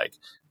she was like,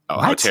 oh,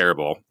 how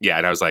terrible. Yeah.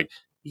 And I was like,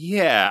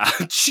 yeah,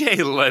 Jay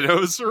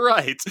Leno's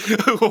right.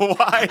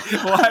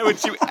 Why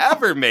would you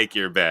ever make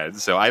your bed?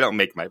 So I don't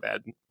make my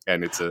bed.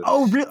 And it's a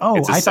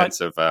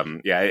sense of,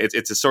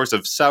 it's a source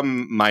of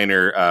some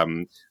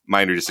minor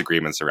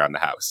disagreements around the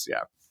house.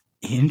 Yeah.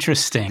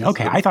 Interesting.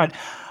 Okay.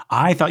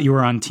 I thought you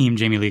were on Team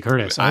Jamie Lee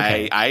Curtis.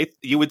 Okay.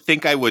 You would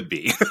think I would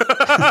be.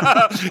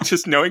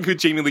 Just knowing who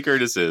Jamie Lee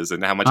Curtis is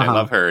and how much I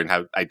love her and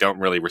how I don't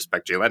really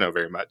respect Jay Leno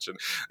very much. And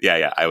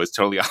I was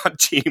totally on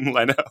Team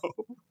Leno.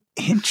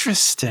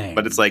 Interesting.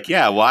 But it's like,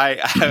 why?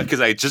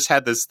 Because I just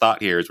had this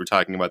thought here as we're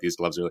talking about these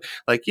gloves earlier.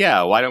 Like,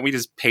 why don't we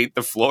just paint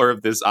the floor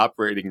of this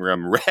operating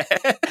room red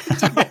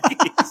to make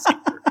it easier?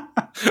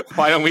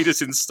 Why don't we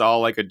just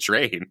install like a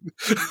drain?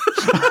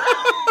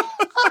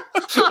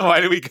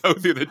 Why do we go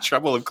through the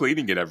trouble of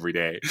cleaning it every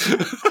day?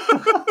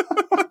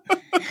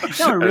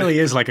 No, it really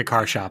is like a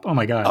car shop. Oh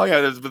my God. Oh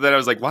yeah, but then I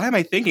was like, why am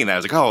I thinking that? I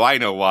was like, oh, I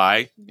know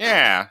why.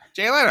 Yeah,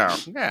 Jay Leno.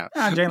 Yeah,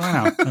 Jay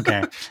Leno.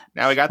 Okay.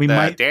 Now we got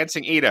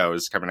dancing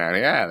Edos coming out.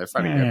 Yeah, they're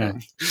funny. Yeah.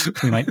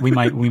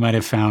 We might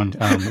have found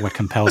what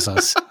compels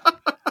us.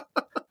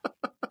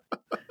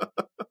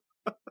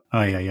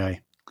 Oy.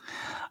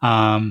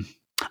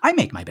 I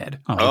make my bed.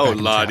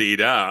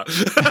 La-dee-da.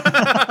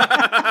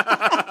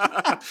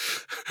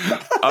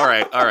 All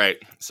right.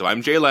 So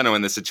I'm Jay Leno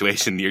in this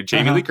situation. You're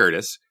Jamie Lee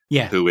Curtis,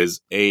 who is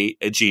a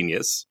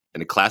genius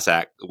and a class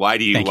act. Why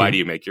do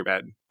you make your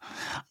bed?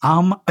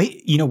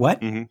 You know what?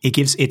 Mm-hmm.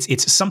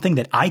 It's something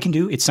that I can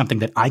do. It's something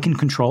that I can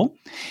control.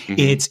 Mm-hmm.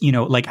 It's,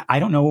 like, I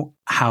don't know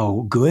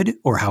how good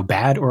or how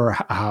bad or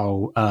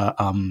how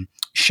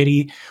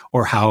shitty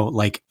or how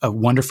like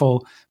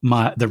wonderful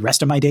the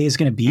rest of my day is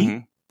going to be. Mm-hmm.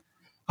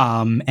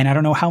 And I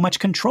don't know how much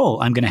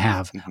control I'm going to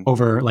have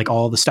over like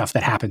all the stuff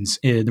that happens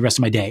the rest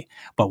of my day.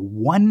 But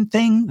one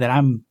thing that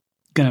I'm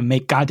going to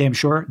make goddamn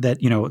sure that,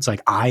 it's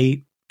like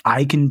I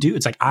can do,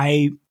 it's like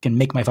I can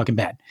make my fucking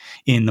bed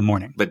in the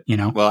morning. But,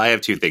 Well, I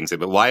have two things.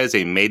 But why is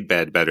a made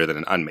bed better than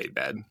an unmade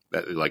bed?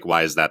 Like,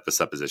 why is that the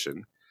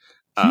supposition?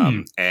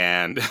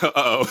 And this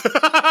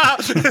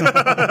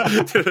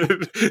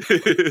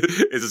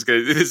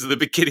is the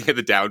beginning of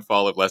the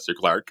downfall of Lester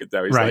Clark. And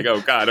now he's like,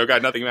 oh God,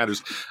 nothing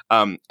matters.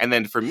 And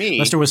then for me,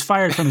 Lester was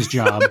fired from his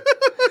job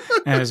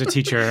as a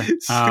teacher.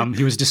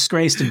 He was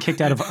disgraced and kicked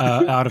out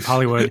of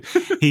Hollywood.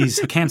 He's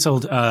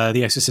canceled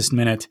The Exorcist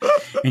Minute,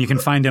 and you can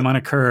find him on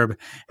a curb.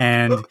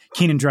 And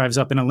Keenan drives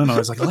up in a limo.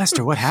 It's like,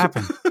 Lester, what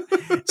happened?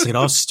 It's like, it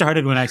all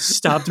started when I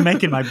stopped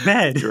making my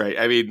bed. Right.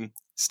 I mean,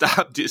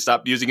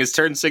 stop using his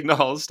turn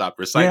signals, stop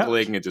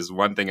recycling, and just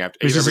one thing after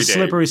it's just every a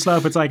slippery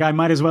slope. It's like, I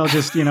might as well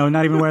just,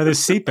 not even wear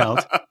this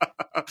seatbelt.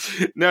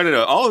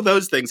 No. All of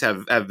those things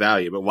have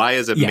value, but why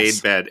is a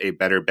made bed a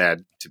better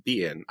bed to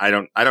be in? I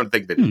don't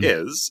think that it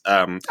is.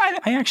 I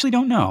actually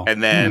don't know.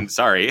 And then,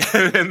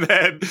 and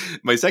then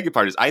my second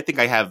part is I think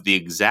I have the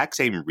exact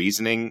same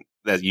reasoning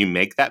that you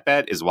make that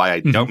bed is why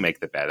I don't make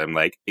the bed. I'm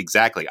like,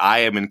 exactly. I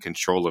am in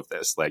control of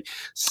this. Like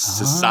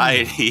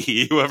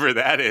society, whoever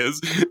that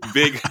is,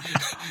 big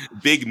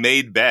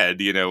made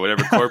bed,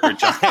 whatever corporate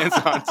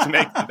giants want to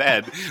make the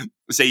bed,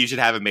 say you should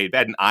have a made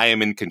bed, and I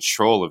am in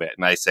control of it.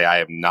 And I say, I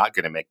am not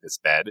going to make this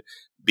bed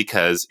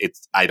because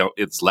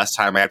it's less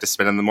time I have to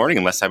spend in the morning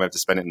and less time I have to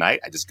spend at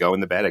night. I just go in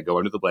the bed, I go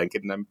under the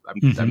blanket, and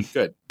I'm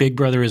good. Big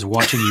brother is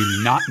watching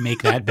you not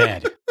make that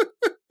bed.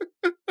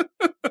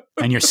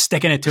 And you're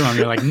sticking it to him.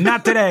 You're like,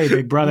 not today,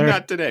 big brother.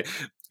 Not today.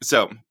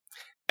 So,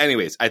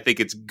 anyways, I think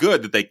it's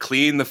good that they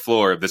clean the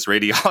floor of this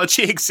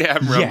radiology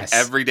exam room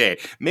every day.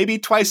 Maybe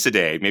twice a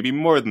day. Maybe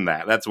more than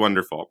that. That's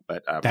wonderful.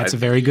 But that's a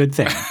very good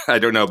thing. I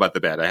don't know about the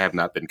bed. I have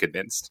not been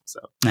convinced.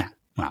 So,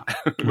 wow.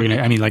 We're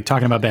gonna.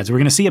 Talking about beds, we're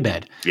gonna see a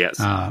bed. Yes.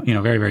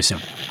 Very, very soon.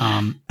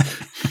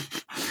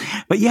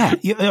 But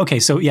okay.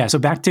 So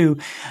back to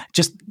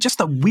just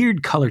the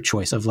weird color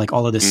choice of like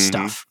all of this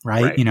stuff,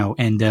 right?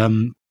 And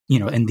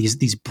and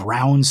these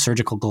brown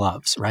surgical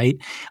gloves, right?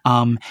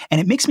 And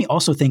it makes me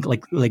also think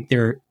like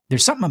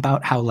there's something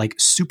about how like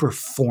super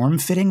form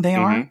fitting they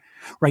are,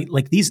 right?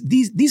 Like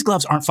these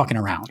gloves aren't fucking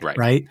around,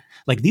 right?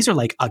 Like these are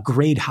like a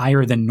grade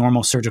higher than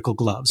normal surgical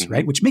gloves,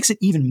 right? Which makes it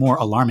even more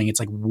alarming. It's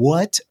like,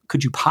 what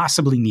could you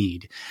possibly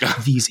need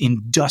these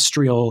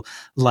industrial,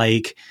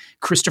 like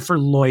Christopher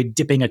Lloyd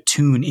dipping a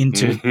tune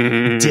into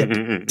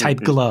dip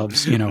type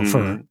gloves,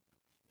 for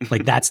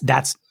like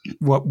that's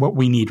what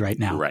we need right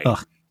now. Right.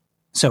 Ugh.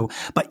 So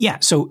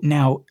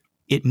now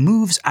it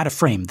moves out of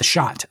frame. The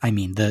shot, I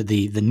mean,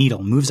 the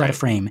needle moves out of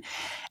frame,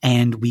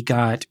 and we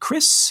got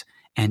Chris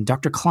and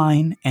Dr.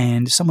 Klein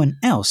and someone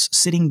else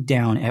sitting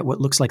down at what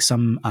looks like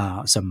some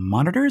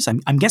monitors.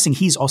 I'm guessing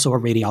he's also a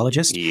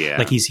radiologist. Yeah,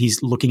 like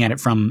he's looking at it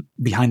from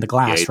behind the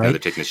glass, yeah, he's right? Another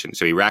technician.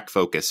 So he rack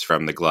focus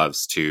from the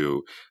gloves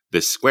to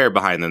this square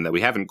behind them that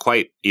we haven't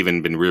quite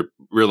even been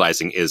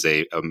realizing is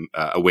a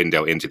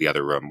window into the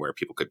other room where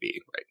people could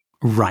be,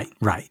 right?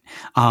 Right.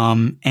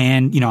 And,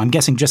 I'm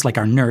guessing just like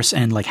our nurse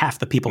and like half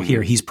the people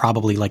here, he's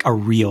probably like a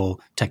real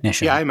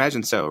technician. Yeah, I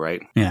imagine so,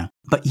 right? Yeah.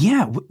 But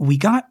yeah, we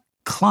got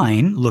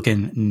Klein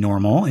looking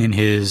normal in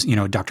his,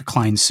 Dr.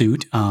 Klein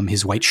suit,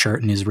 his white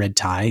shirt and his red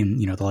tie and,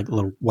 the like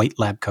little white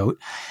lab coat.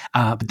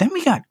 But then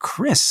we got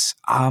Chris.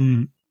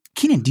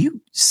 Keenan, do you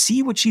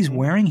see what she's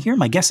wearing here?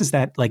 My guess is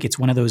that like it's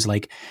one of those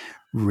like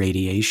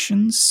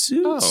radiation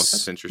suits. Oh,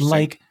 that's interesting.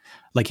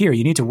 Like here,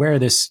 you need to wear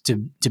this to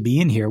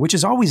be in here, which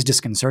is always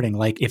disconcerting.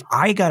 Like if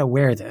I got to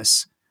wear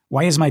this,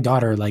 why is my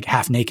daughter like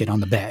half naked on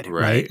the bed?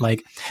 Right.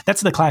 Like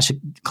that's the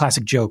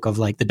classic joke of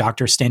like the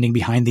doctor standing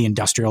behind the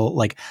industrial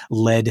like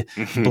lead,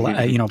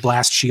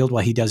 blast shield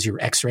while he does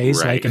your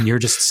x-rays, like, and you're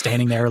just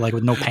standing there like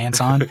with no pants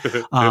on.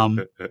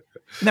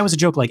 That was a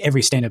joke like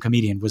every stand-up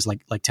comedian was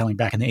like telling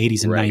back in the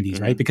 80s and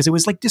 90s, right? Because it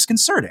was like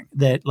disconcerting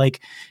that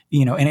like,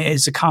 and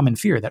it's a common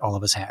fear that all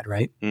of us had,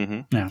 right?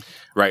 Yeah.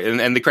 Right.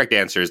 And the correct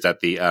answer is that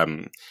the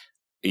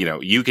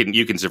you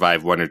can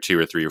survive 1 or 2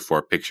 or 3 or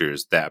 4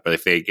 pictures but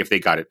if they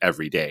got it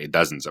every day,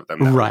 dozens of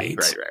them, right.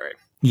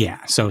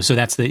 Yeah. So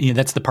that's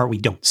the part we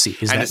don't see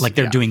is that like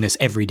they're doing this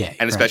every day,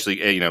 and especially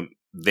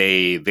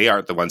they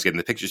aren't the ones getting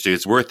the pictures. So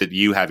it's worth it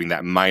you having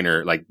that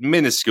minor, like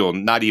minuscule,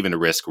 not even a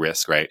risk,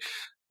 right?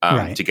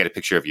 To get a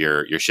picture of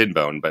your shin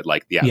bone, but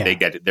like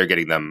they're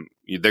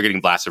getting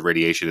blasts of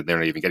radiation and they're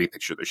not even getting a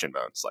picture of their shin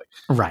bones. Like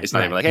it's not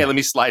even like, hey, let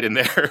me slide in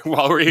there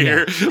while we're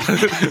here.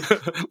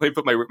 Let me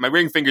put my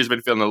ring finger's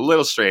been feeling a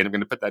little strained. I'm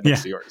going to put that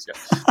next to yours.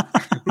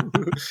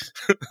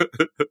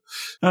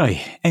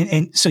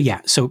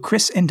 So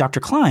Chris and Dr.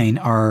 Klein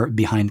are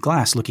behind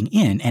glass looking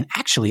in, and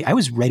actually I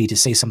was ready to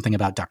say something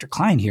about Dr.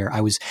 Klein here.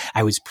 I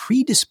was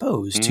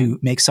predisposed to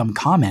make some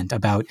comment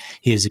about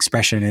his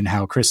expression and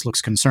how Chris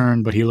looks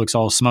concerned, but he looks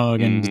all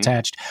smug and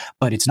detached,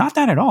 but it's not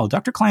that at all.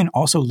 Dr. Klein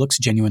also looks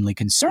genuinely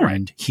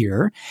concerned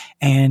here,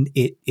 and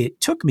it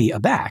took me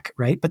aback,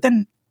 right? But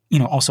then,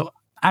 also,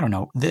 I don't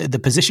know, the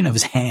position of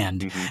his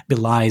hand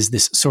belies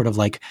this sort of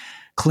like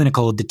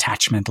clinical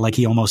detachment, like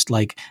he almost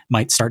like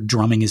might start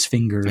drumming his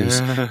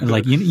fingers,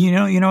 like you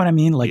know what I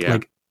mean,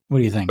 like what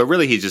do you think? But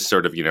really, he's just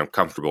sort of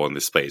comfortable in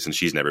this space, and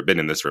she's never been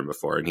in this room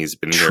before, and he's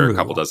been here a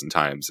couple dozen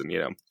times, and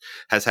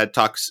has had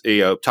talks,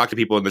 talked to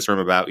people in this room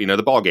about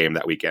the ball game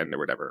that weekend or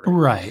whatever.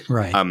 Right.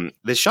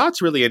 The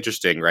shot's really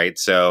interesting, right?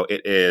 So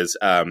it is.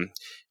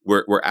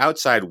 We're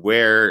outside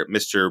where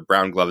Mr.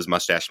 Brown Gloves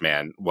Mustache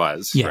Man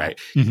was, right?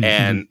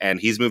 And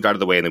he's moved out of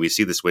the way, and then we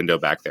see this window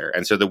back there.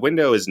 And so the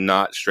window is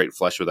not straight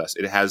flush with us.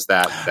 It has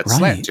that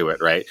slant to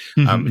it, right?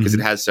 Because it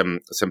has some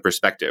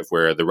perspective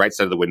where the right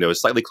side of the window is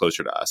slightly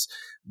closer to us.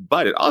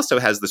 But it also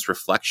has this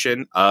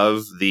reflection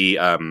of the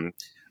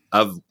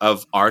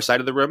of our side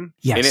of the room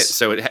in it.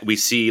 So we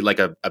see like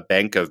a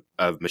bank of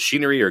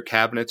machinery or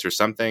cabinets or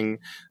something.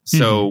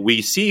 So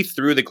we see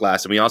through the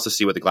glass, and we also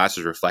see what the glass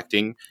is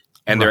reflecting.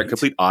 And they're at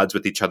complete odds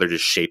with each other,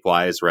 just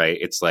shape-wise, right?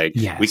 It's like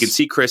we can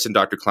see Chris and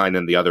Dr. Klein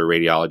and the other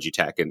radiology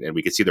tech, and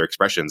we can see their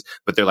expressions,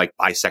 but they're like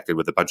bisected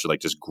with a bunch of like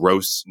just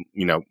gross,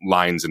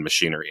 lines and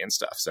machinery and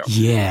stuff. So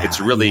it's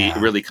really,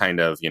 really kind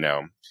of,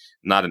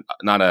 not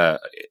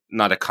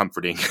a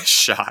comforting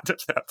shot.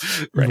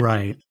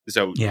 Right.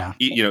 So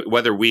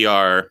whether we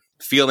are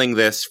feeling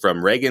this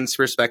from Reagan's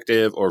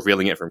perspective or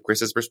feeling it from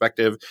Chris's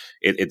perspective,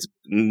 it's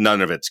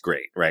none of it's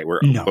great, right?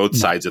 Both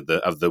sides of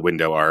the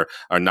window are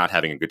not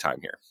having a good time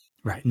here.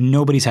 Right.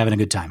 Nobody's having a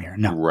good time here.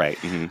 No. Right.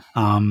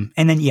 And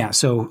then,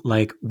 so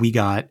like we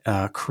got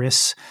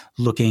Chris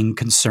looking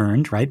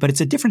concerned, right? But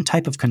it's a different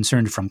type of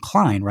concern from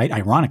Klein, right?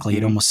 Ironically,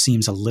 it almost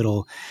seems a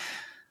little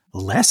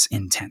less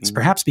intense,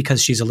 perhaps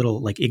because she's a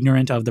little like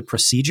ignorant of the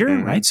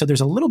procedure, right? So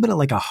there's a little bit of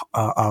like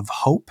of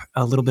hope,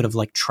 a little bit of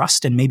like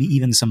trust, and maybe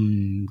even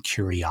some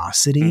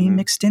curiosity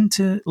mixed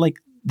into like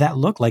that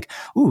look like,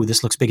 ooh,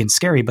 this looks big and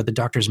scary, but the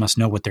doctors must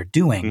know what they're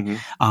doing.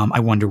 I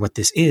wonder what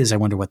this is. I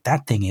wonder what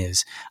that thing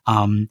is.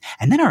 And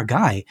then our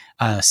guy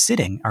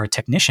sitting, our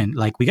technician,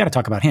 like, we got to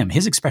talk about him.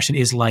 His expression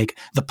is like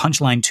the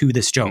punchline to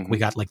this joke. We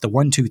got like the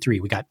 1, 2, 3.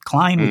 We got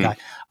Klein, we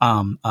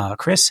got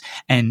Chris,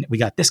 and we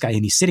got this guy,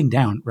 and he's sitting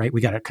down, right?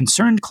 We got a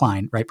concerned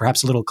Klein, right?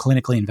 Perhaps a little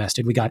clinically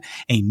invested. We got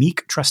a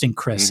meek, trusting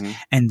Chris.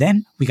 And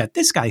then we got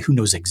this guy who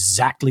knows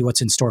exactly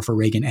what's in store for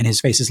Regan, and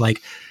his face is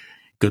like,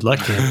 good luck,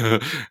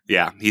 kid.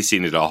 Yeah, he's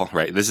seen it all,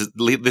 right? This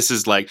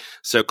is like,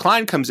 so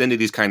Klein comes into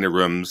these kind of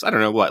rooms, I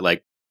don't know what,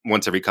 like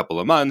once every couple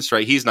of months,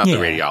 right? He's not the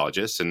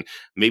radiologist, and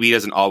maybe he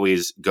doesn't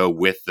always go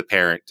with the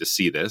parent to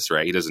see this,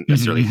 right? He doesn't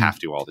necessarily have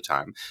to all the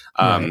time.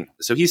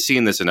 So he's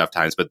seen this enough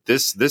times, but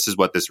this is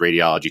what this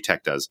radiology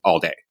tech does all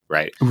day.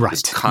 Right.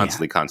 Just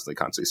constantly.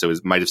 So he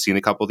might have seen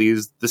a couple of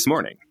these this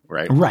morning.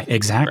 Right. Right.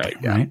 Exactly.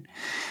 Right.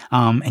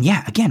 And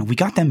again, we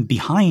got them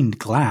behind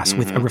glass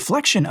with a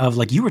reflection of,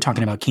 like you were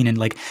talking about, Keenan,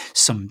 like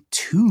some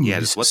tubes. Yeah.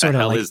 What the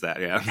hell is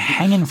that? Yeah.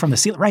 Hanging from the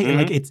ceiling. Right.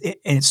 Like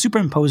it's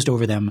superimposed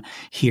over them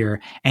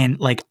here. And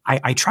like,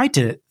 I tried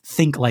to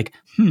think like,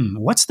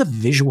 what's the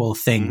visual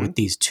thing with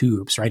these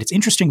tubes, right? It's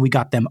interesting we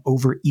got them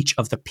over each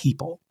of the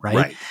people,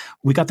 right?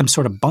 We got them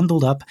sort of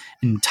bundled up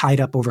and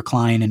tied up over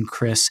Klein and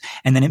Chris,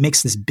 and then it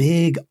makes this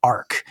big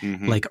arc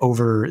like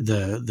over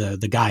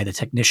the guy, the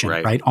technician,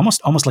 right?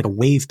 Almost like a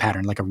wave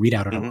pattern, like a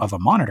readout of a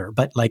monitor.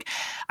 But like,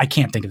 I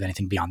can't think of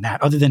anything beyond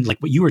that other than like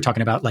what you were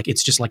talking about. Like,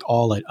 it's just like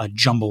all a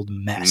jumbled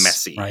mess.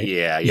 Messy. Right?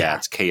 Yeah.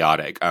 It's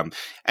chaotic.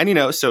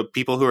 And so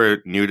people who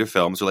are new to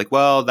films are like,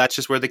 well, that's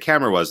just where the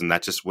camera was, and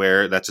that's just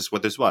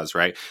what this was,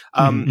 right?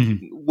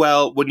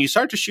 Well, when you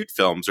start to shoot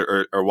films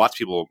or watch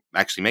people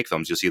actually make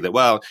films, you'll see that,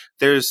 well,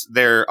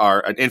 there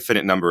are an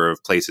infinite number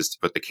of places to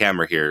put the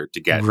camera here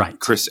to get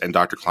Chris and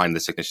Dr. Klein, the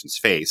technician's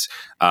face.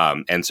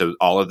 And so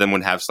all of them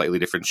would have slightly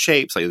different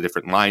shapes, slightly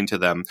different line to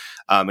them.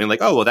 And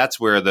like, oh, well, that's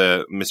where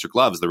the Mr.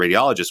 Gloves, the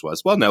radiologist,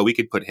 was. Well, no, we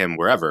could put him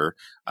wherever.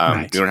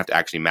 We don't have to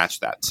actually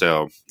match that.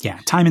 So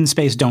time and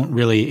space don't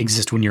really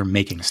exist when you're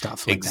making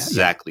stuff like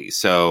exactly.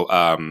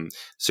 That.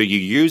 So you're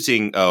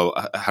using,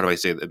 how do I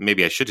say that?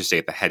 Maybe I should just say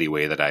it the heady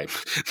way that I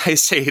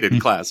say it in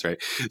class,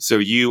 right? So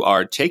you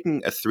are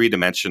taking a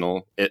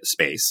 3-dimensional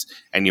space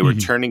and you are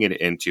turning it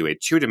into a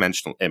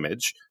 2-dimensional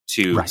image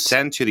to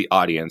send to the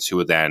audience, who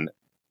would then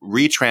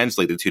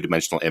retranslate the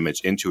 2-dimensional image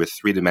into a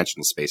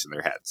 3-dimensional space in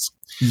their heads.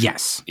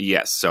 Yes.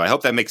 So I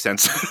hope that makes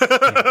sense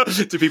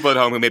to people at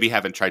home who maybe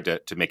haven't tried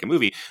to make a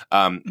movie.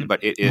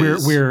 But it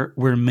is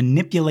we're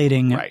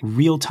manipulating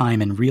real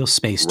time and real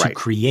space to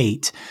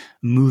create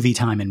movie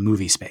time and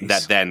movie space.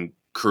 That then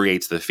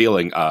creates the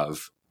feeling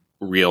of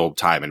real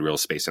time and real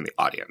space in the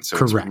audience. So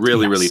it's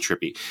really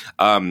trippy.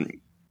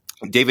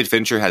 David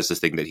Fincher has this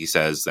thing that he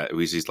says that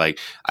he's like,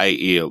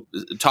 he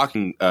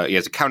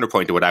has a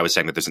counterpoint to what I was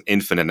saying, that there's an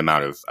infinite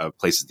amount of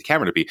places the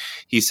camera to be.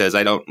 He says,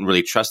 I don't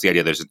really trust the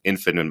idea there's an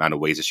infinite amount of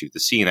ways to shoot the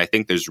scene. I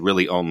think there's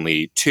really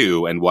only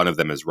 2, and one of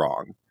them is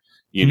wrong.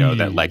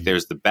 That like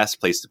there's the best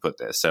place to put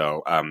this.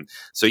 So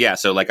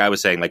like I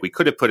was saying, like we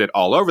could have put it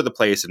all over the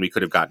place and we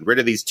could have gotten rid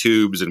of these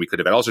tubes and we could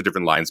have had all sorts of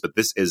different lines, but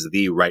this is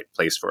the right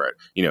place for it,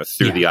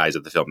 through the eyes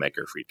of the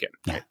filmmaker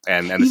Friedkin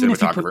and the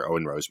cinematographer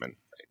Owen Roseman.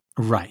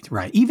 Right.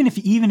 Even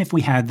if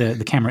we had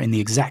the camera in the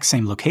exact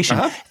same location,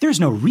 there's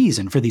no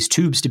reason for these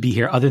tubes to be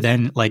here other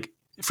than like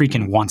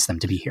Friedkin wants them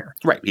to be here.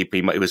 Right.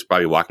 He was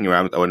probably walking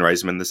around with Owen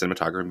Reisman, the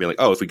cinematographer, and being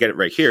like, oh, if we get it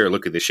right here,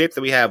 look at the shape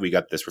that we have. We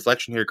got this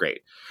reflection here.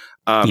 Great.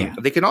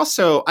 They can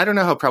also, I don't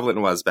know how prevalent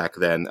it was back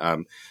then,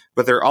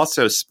 but there are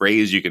also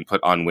sprays you can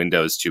put on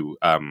windows to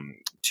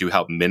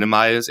help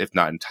minimize, if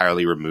not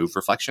entirely remove,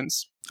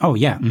 reflections. Oh,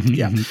 yeah.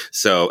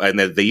 So, and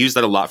they use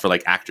that a lot for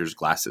like actors'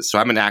 glasses. So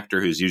I'm an actor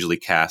who's usually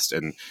cast,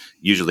 and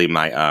usually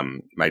my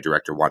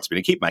director wants me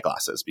to keep my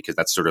glasses because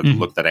that's sort of the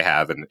look that I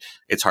have, and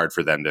it's hard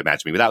for them to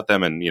imagine me without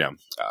them. And,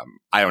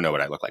 I don't know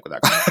what I look like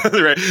without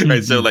glasses,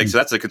 right? So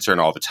that's a concern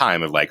all the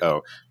time of like,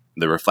 oh,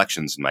 the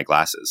reflections in my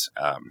glasses.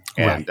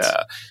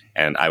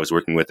 And I was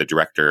working with a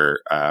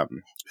director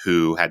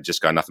who had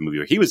just gotten off a movie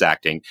where he was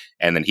acting,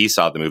 and then he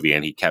saw the movie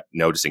and he kept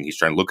noticing he's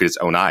trying to look at his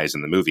own eyes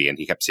in the movie, and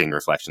he kept seeing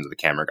reflections of the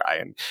camera guy,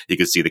 and he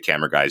could see the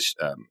camera guy's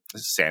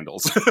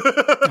sandals. He's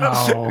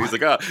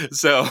like, oh,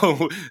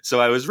 so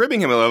I was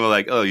ribbing him a little,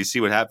 like, oh, you see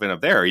what happened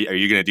up there? Are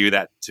you going to do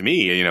that to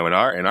me? In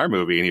our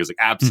movie? And he was like,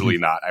 absolutely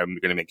not. I'm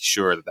going to make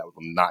sure that will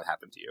not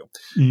happen to you.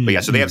 But yeah,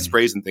 so they have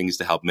sprays and things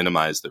to help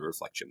minimize the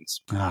reflections.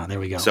 There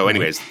we go. So,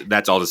 anyways,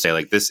 that's all to say,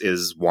 like, this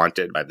is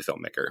wanted by the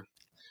filmmaker.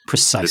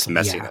 Precisely.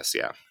 This messiness,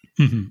 yeah.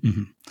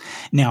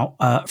 Now,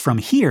 from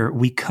here,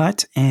 we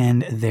cut,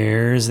 and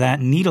there's that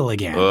needle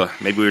again.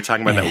 Maybe we were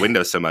talking about that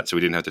window so much, so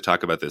we didn't have to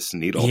talk about this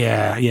needle.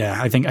 Yeah.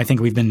 I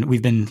think we've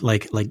been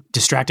like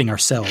distracting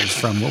ourselves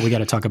from what we got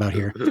to talk about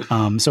here.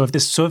 So if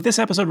this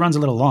episode runs a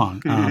little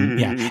long,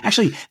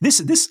 actually,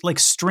 this like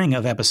string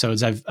of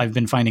episodes, I've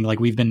been finding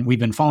like we've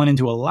been falling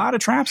into a lot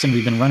of traps, and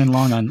we've been running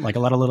long on like a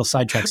lot of little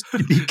sidetracks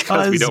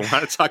because we don't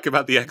want to talk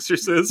about The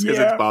Exorcist because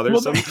it's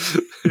bothersome,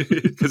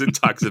 because it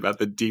talks about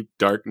the deep,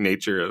 dark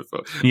nature of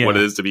what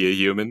is is to be a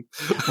human.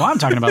 Well, I'm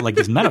talking about like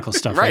this medical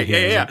stuff, right?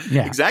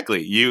 Yeah.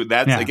 Exactly.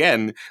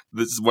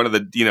 This is one of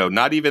the,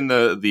 not even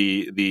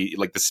the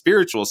like the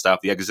spiritual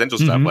stuff, the existential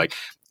stuff. Like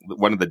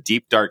one of the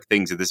deep dark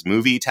things that this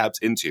movie taps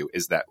into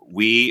is that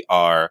we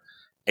are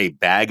a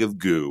bag of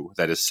goo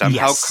that is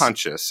somehow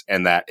conscious,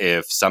 and that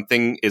if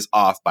something is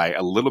off by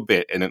a little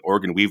bit in an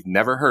organ we've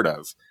never heard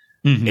of,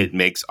 it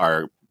makes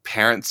our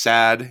parents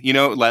sad,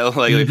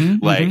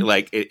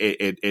 like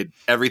it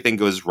everything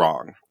goes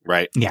wrong,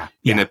 right?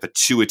 In a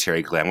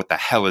pituitary gland. What the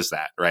hell is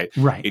that, right?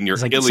 In your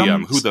like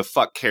ilium, who the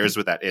fuck cares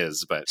what that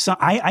is? But so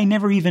I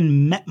never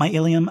even met my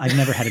ilium. I've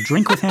never had a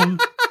drink with him.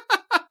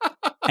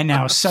 And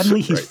now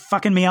suddenly he's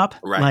fucking me up.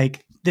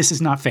 Like, this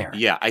is not fair.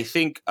 Yeah, I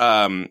think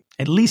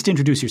at least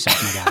introduce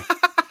yourself, my guy.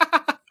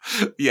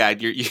 Yeah,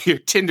 your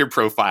Tinder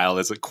profile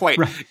is quite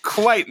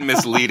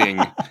misleading,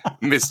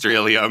 Mr.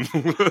 Ilium.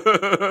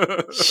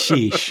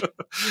 Sheesh.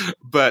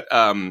 But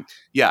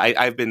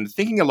I've been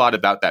thinking a lot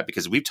about that,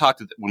 because we've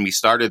talked when we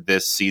started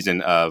this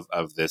season of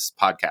this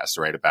podcast,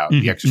 right, about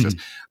The Exorcist,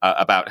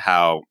 about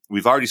how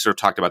we've already sort of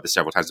talked about this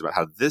several times, about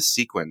how this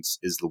sequence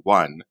is the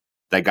one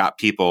that got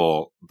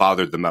people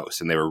bothered the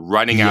most, and they were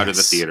running out of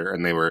the theater,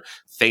 and they were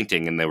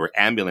fainting, and there were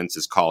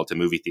ambulances called to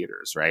movie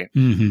theaters, right?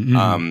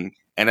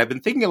 And I've been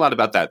thinking a lot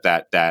about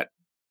that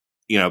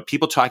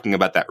people talking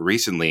about that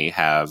recently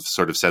have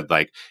sort of said,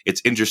 like,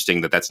 it's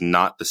interesting that that's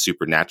not the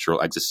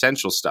supernatural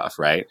existential stuff,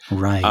 right?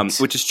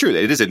 Which is true.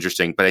 It is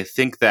interesting. But I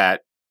think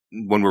that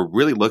when we're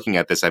really looking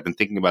at this, I've been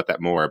thinking about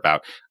that more,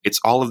 about it's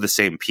all of the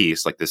same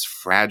piece, like this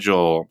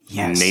fragile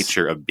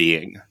nature of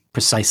being.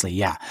 Precisely.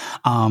 Yeah.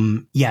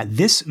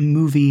 This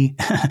movie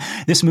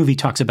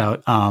talks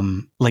about,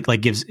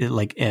 gives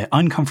like an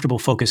uncomfortable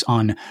focus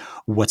on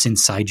what's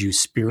inside you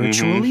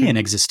spiritually and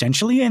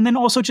existentially. And then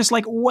also just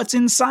like what's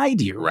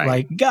inside you,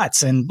 like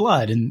guts and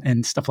blood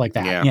and stuff like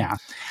that. Yeah.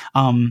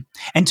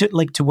 And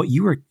to what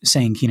you were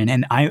saying, Keenan,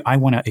 and I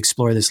want to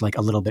explore this like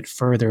a little bit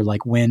further,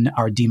 like when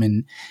our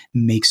demon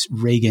makes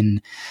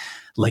Regan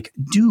like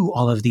do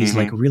all of these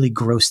like really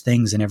gross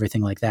things and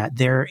everything like that.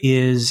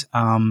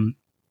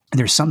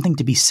 There's something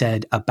to be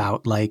said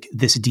about like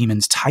this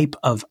demon's type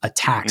of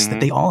attacks that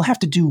they all have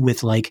to do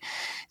with like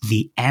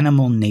the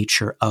animal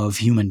nature of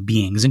human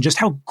beings and just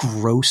how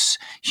gross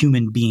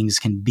human beings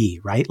can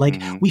be, right?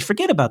 Like we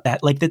forget about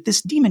that, like that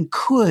this demon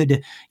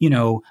could,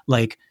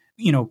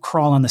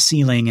 crawl on the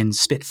ceiling and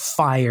spit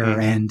fire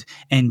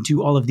and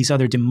do all of these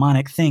other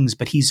demonic things,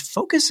 but he's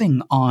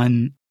focusing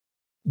on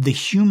the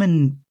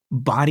human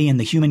body and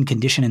the human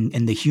condition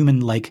and the human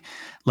like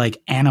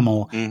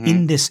animal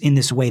in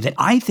this way that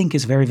I think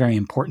is very, very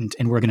important.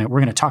 And we're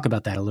gonna talk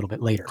about that a little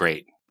bit later.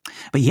 Great.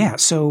 But we got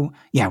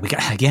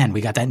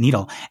that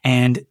needle,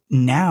 and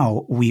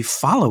now we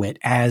follow it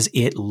as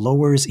it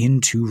lowers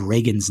into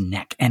Regan's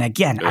neck. And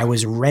again, I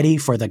was ready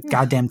for the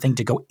goddamn thing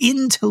to go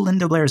into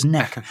Linda Blair's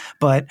neck,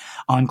 but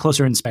on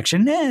closer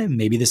inspection,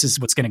 maybe this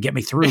is what's going to get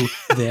me through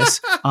this.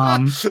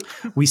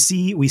 We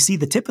see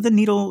the tip of the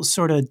needle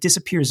sort of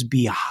disappears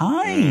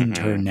behind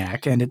her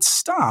neck, and it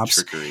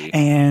stops. Trickery.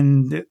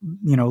 And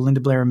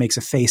Linda Blair makes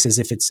a face as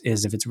if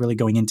it's really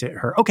going into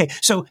her. Okay,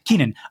 so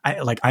Keenan,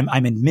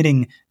 I'm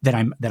admitting that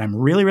I'm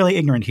really, really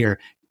ignorant here,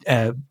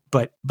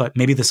 but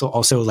maybe this will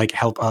also like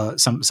help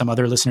some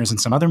other listeners and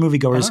some other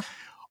moviegoers.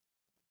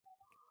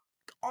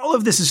 All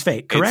of this is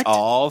fake, correct? It's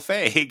all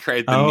fake,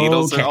 right? The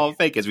needles are all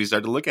fake as we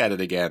start to look at it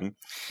again.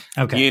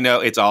 Okay.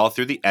 It's all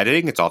through the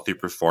editing. It's all through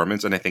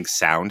performance. And I think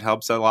sound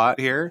helps a lot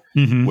here,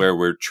 where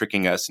we're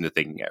tricking us into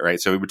thinking it, right?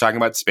 So we were talking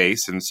about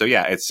space. And so,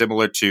 it's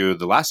similar to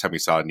the last time we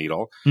saw a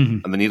needle.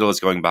 And the needle is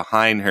going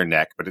behind her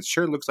neck, but it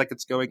sure looks like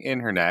it's going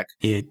in her neck.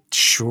 It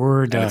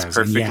sure does. And it's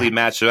perfectly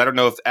matched. So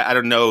I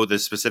don't know the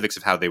specifics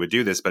of how they would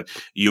do this, but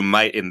you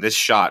might, in this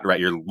shot, right,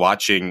 you're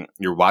watching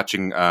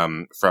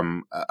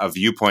from a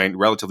viewpoint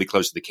relatively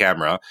close to the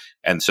camera,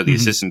 and so the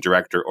assistant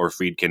director or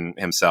Friedkin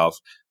himself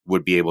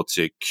would be able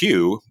to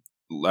cue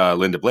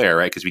Linda Blair,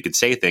 right? Because we could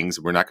say things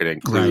we're not going to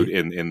include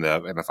in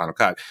the final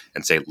cut,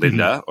 and say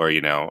Linda or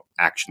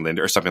action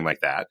Linda or something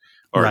like that,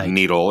 or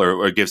needle,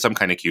 or give some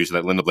kind of cue so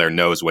that Linda Blair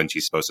knows when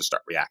she's supposed to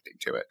start reacting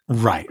to it.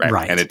 Right.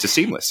 And it's just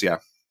seamless.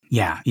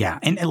 Yeah.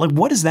 And like,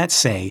 what does that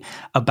say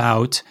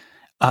about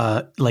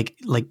like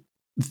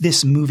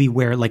this movie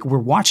where like we're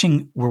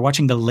watching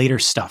the later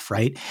stuff,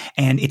 right?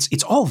 And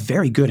it's all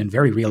very good and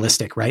very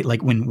realistic, right?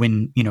 Like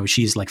when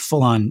she's like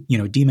full on,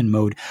 demon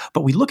mode,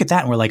 but we look at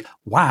that and we're like,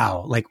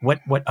 wow, like what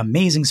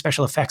amazing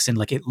special effects, and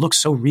like it looks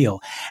so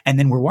real. And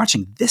then we're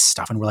watching this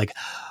stuff and we're like,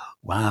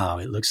 wow,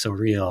 it looks so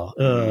real.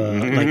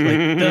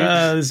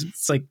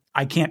 It's like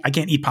I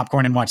can't eat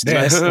popcorn and watch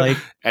this. Like,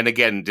 and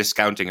again,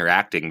 discounting her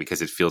acting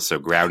because it feels so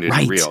grounded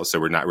and real. So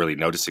we're not really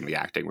noticing the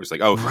acting. We're just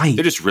like,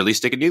 they're just really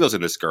sticking needles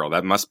in this girl.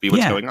 That must be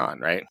what's going on,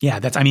 right? Yeah,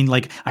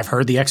 like I've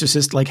heard The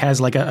Exorcist like has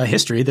like a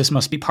history. This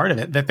must be part of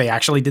it, that they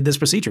actually did this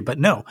procedure. But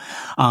no.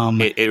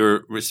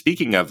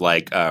 Speaking of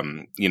like,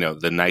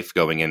 the knife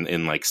going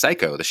in like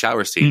Psycho, the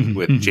shower scene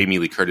with Jamie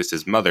Lee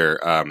Curtis's mother,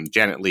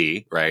 Janet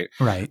Leigh, right?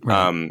 Right.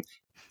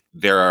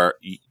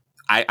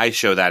 I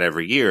show that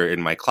every year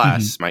in my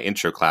class, my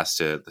intro class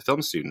to the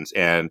film students.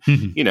 And,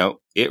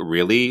 it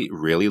really,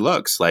 really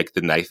looks like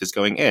the knife is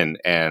going in.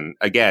 And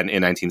again,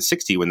 in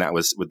 1960, when that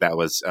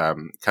was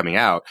coming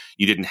out,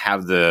 you didn't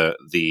have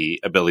the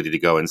ability to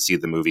go and see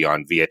the movie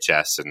on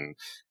VHS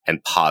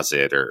and pause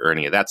it or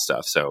any of that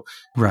stuff. So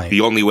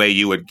the only way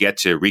you would get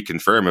to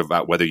reconfirm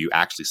about whether you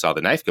actually saw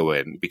the knife go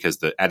in, because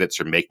the edits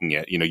are making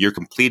it, you're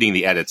completing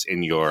the edits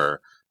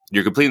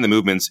you're completing the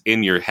movements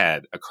in your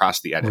head across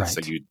the edits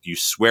that you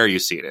swear you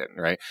see it in,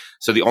 right?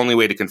 So the only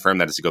way to confirm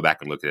that is to go back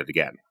and look at it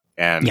again.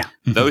 And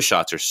those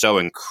shots are so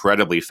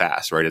incredibly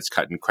fast, right? It's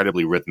cut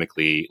incredibly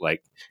rhythmically,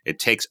 like it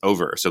takes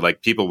over. So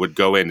like people would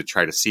go in to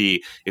try to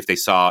see if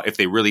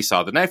they really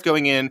saw the knife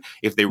going in,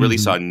 if they really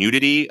saw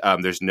nudity.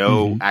 There's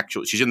no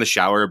actual, she's in the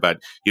shower,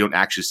 but you don't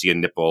actually see a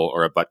nipple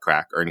or a butt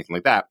crack or anything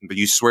like that, but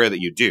you swear that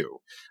you do.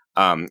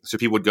 So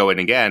people would go in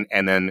again,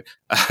 and then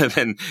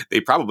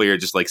they probably are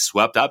just like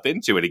swept up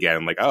into it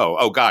again. Like,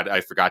 oh God,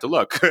 I forgot to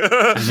look.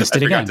 I missed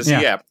it again.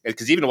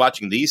 Because even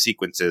watching these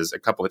sequences a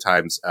couple of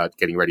times,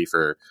 getting ready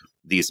for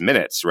these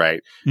minutes,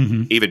 right?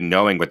 Even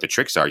knowing what the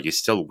tricks are, you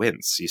still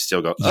wince. You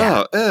still go,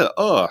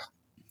 oh.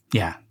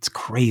 Yeah, it's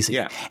crazy.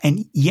 Yeah.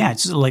 And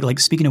it's like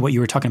speaking of what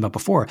you were talking about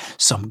before,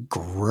 some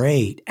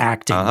great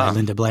acting by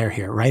Linda Blair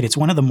here, right? It's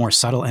one of the more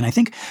subtle and I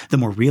think the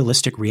more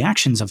realistic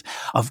reactions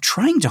of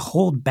trying to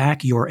hold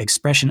back your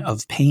expression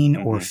of pain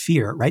or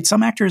fear, right?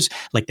 Some actors,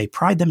 like they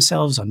pride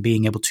themselves on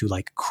being able to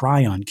like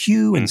cry on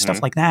cue and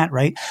stuff like that,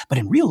 right? But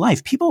in real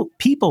life,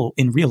 people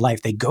in real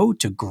life, they go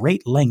to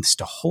great lengths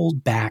to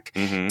hold back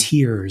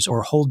tears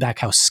or hold back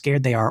how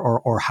scared they are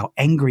or how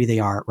angry they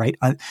are, right?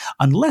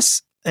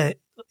 Unless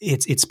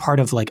it's part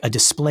of like a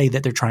display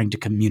that they're trying to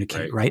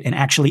communicate, right? And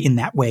actually in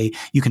that way,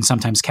 you can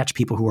sometimes catch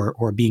people who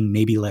are being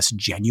maybe less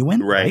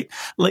genuine, right?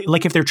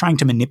 Like if they're trying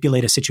to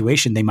manipulate a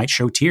situation, they might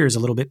show tears a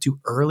little bit too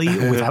early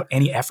without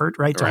any effort,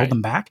 right? To hold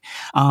them back,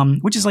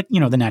 which is like,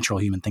 the natural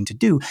human thing to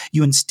do.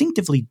 You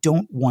instinctively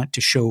don't want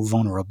to show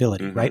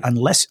vulnerability, right?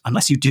 Unless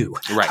you do,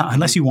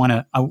 unless you want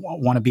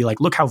to be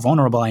like, look how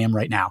vulnerable I am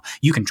right now.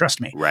 You can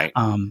trust me. Right.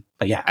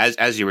 But yeah,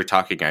 as you were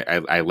talking,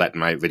 I let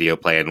my video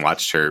play and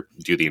watched her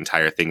do the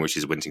entire thing where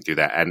she's wincing through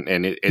that,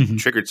 and it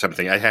triggered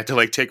something. I had to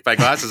like take my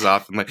glasses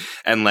off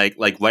and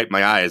wipe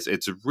my eyes.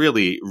 It's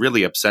really,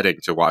 really upsetting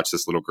to watch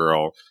this little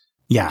girl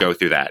go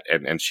through that,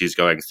 and she's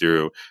going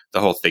through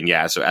the whole thing.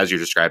 Yeah. So as you're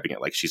describing it,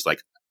 like she's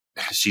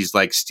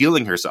like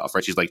steeling herself,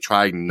 right? She's like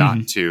trying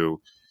not to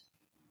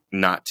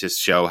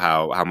show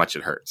how much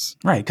it hurts.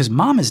 Right. Because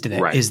mom is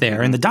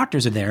there and the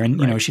doctors are there.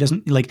 And, she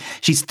doesn't like,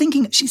 she's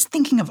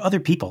thinking of other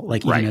people,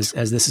 like even as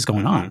this is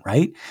going on.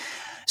 Right.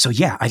 So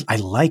yeah, I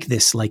like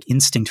this like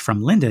instinct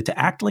from Linda to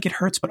act like it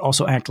hurts, but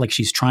also act like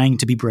she's trying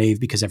to be brave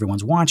because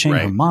everyone's watching.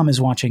 Her mom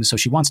is watching. So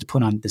she wants to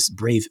put on this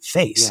brave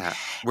face. Yeah.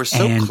 We're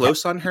so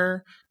close on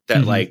her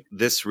that like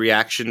this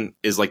reaction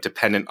is like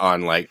dependent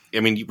on like, I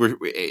mean,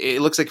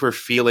 it looks like we're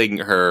feeling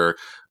her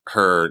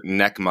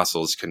neck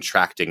muscles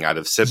contracting out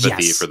of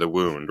sympathy for the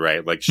wound,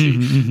 right? Like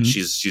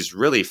she's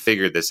really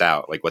figured this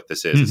out, like what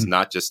this is. It's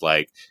not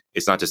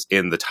just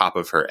in the top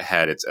of her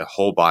head, it's a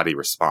whole body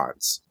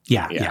response.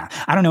 Yeah.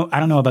 I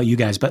don't know about you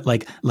guys, but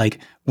like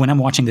when I'm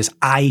watching this,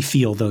 I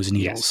feel those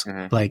needles.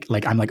 Like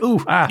I'm like,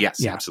 ooh,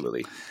 yes,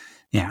 absolutely.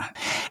 Yeah.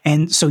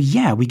 And so,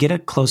 we get a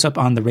close up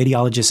on the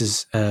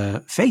radiologist's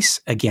face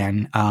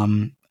again.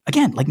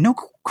 Again, like no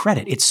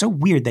credit. It's so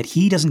weird that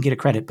he doesn't get a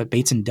credit, but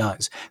Bateson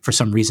does for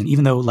some reason,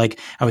 even though like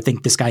I would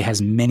think this guy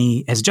has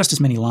just as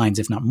many lines,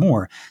 if not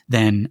more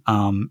than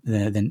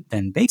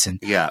Bateson.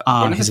 Yeah.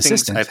 One of the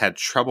things I've had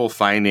trouble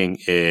finding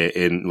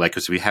in like,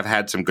 because we have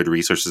had some good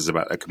resources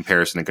about a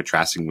comparison and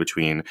contrasting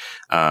between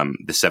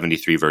the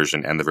 73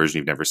 version and the version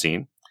you've never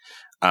seen.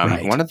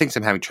 One of the things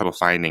I'm having trouble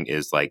finding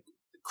is like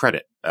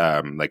credit.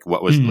 Like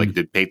what was like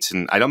did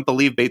Bateson? I don't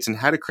believe Bateson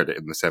had a credit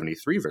in the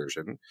 73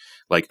 version.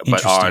 Like,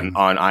 but on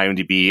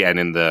IMDb and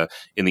in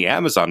the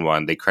Amazon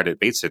one, they credit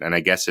Bateson, and I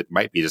guess it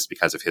might be just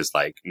because of his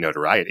like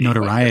notoriety.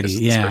 Like,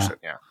 this person,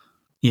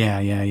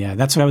 yeah.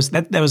 That's what I was.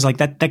 That was like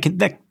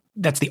that.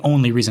 That's the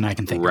only reason I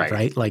can think of,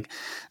 right? Like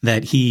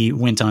that he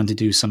went on to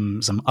do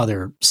some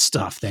other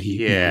stuff that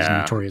he was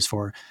notorious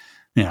for.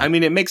 Yeah. I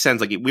mean, it makes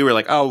sense. Like we were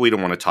like, oh, we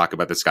don't want to talk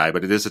about this guy,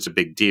 but it is such a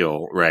big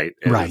deal, right?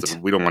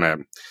 And we don't want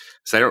to.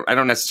 So I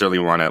don't necessarily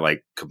want to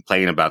like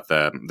complain about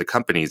the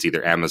companies,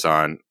 either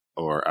Amazon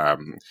or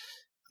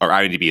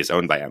IMDb is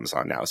owned by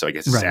Amazon now, so I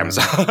guess it's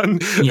Amazon.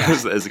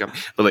 As a company.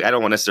 But like I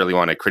don't necessarily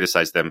want to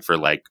criticize them for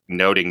like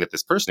noting that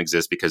this person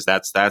exists, because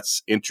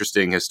that's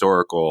interesting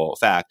historical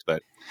fact,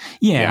 but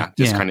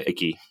just kind of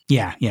icky.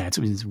 Yeah, it's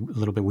a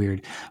little bit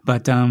weird,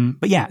 but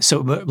yeah. So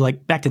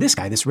like back to this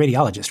guy, this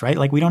radiologist, right?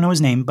 Like we don't know his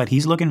name, but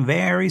he's looking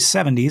very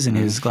 70s in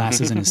his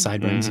glasses and his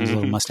sideburns and his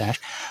little mustache,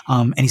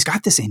 and he's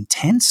got this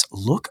intense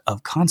look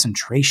of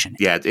concentration.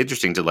 Yeah, it's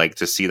interesting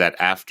to see that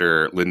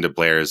after Linda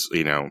Blair's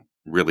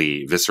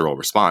really visceral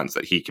response,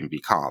 that he can be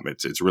calm.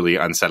 It's really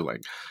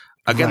unsettling.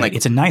 Again, like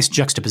it's a nice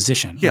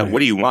juxtaposition. Yeah, what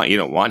do you want? You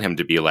don't want him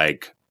to be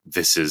like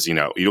this is, you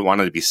don't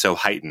want it to be so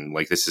heightened.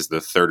 Like this is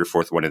the third or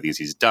fourth one of these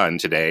he's done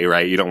today,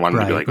 right? You don't want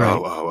him to be like,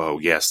 oh,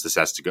 yes, this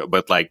has to go.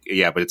 But but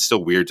it's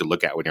still weird to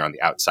look at when you're on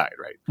the outside,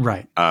 right?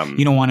 Right.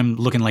 You don't want him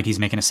looking like he's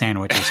making a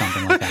sandwich or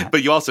something like that.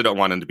 But you also don't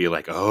want him to be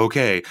like,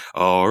 okay,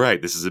 all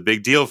right, this is a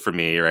big deal for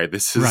me, right?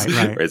 This is,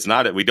 right. It's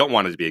not, we don't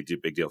want it to be a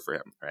big deal for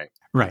him, right?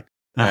 Right.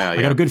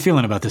 I got a good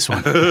feeling about this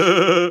one.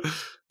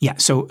 Yeah.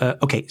 So,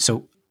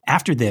 So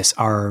after this,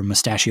 our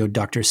mustachioed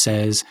doctor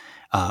says,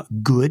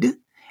 good.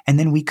 And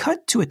then we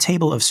cut to a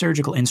table of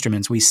surgical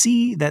instruments. We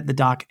see that the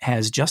doc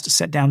has just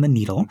set down the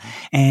needle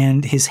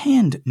and his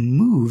hand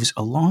moves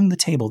along the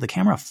table. The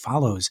camera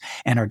follows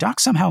and our doc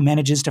somehow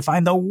manages to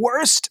find the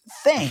worst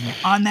thing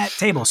on that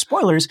table.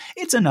 Spoilers,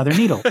 it's another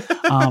needle.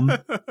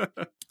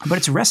 But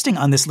it's resting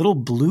on this little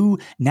blue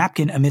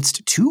napkin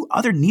amidst two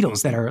other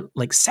needles that are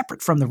like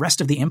separate from the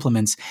rest of the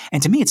implements.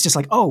 And to me, it's just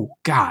like, oh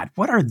God,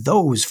 what are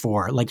those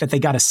for? Like that they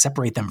got to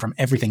separate them from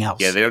everything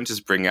else. Yeah, they don't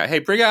just bring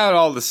out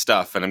all the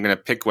stuff and I'm going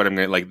to pick what I'm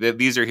going to like.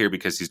 These are here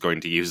because he's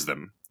going to use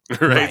them.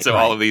 Right. So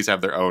all of these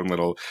have their own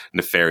little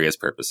nefarious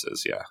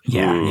purposes. Yeah.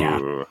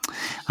 Yeah.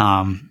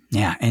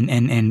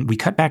 And we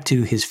cut back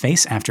to his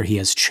face after he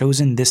has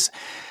chosen this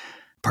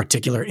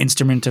particular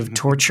instrument of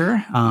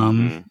torture.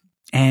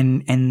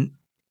 And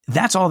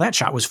that's all that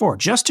shot was for,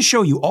 just to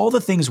show you all the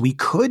things we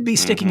could be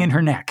sticking in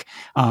her neck,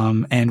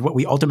 and what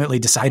we ultimately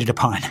decided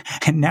upon.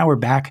 And now we're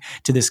back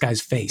to this guy's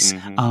face.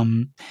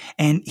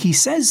 And he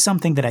says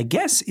something that I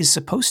guess is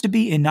supposed to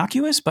be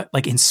innocuous, but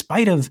like in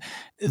spite of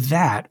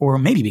that, or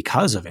maybe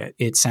because of it,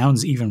 it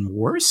sounds even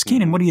worse.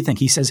 Keenan, what do you think?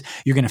 He says,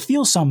 you're going to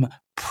feel some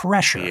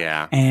pressure.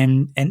 Yeah.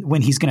 And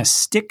when he's going to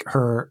stick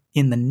her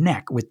in the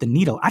neck with the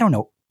needle, I don't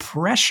know.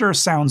 Pressure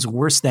sounds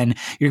worse than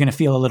you're going to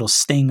feel a little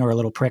sting or a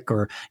little prick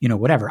or,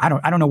 whatever. I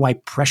don't know why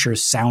pressure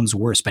sounds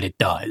worse, but it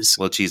does.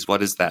 Well, geez,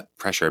 what is that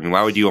pressure? I mean,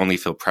 why would you only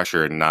feel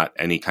pressure and not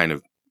any kind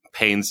of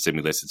pain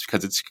stimulus? It's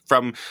because it's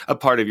from a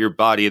part of your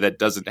body that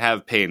doesn't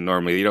have pain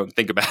normally. You don't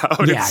think about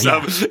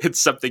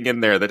it's something in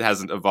there that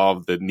hasn't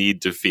evolved the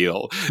need to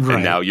feel. Right.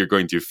 And now you're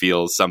going to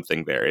feel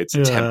something there. It's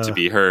attempt to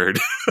be heard.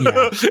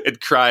 It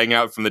crying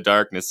out from the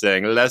darkness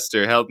saying,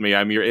 Lester, help me.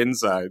 I'm your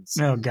insides.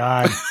 Oh,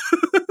 God.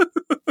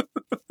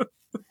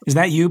 Is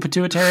that you,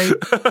 pituitary?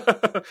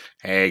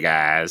 Hey,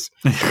 guys.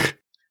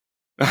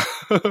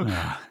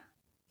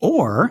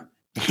 Or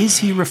is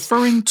he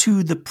referring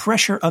to the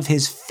pressure of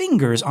his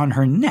fingers on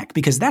her neck?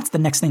 Because that's the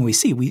next thing we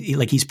see.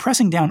 He's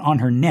pressing down on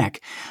her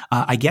neck,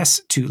 I guess,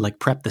 to like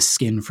prep the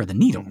skin for the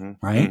needle,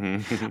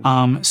 right?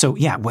 So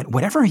yeah,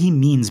 whatever he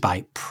means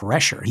by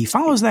pressure, he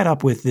follows that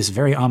up with this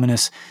very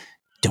ominous,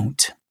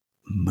 don't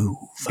move.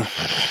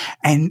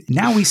 And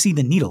now we see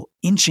the needle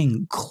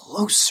inching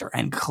closer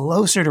and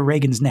closer to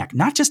Regan's neck.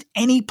 Not just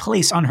any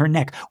place on her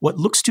neck, what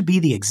looks to be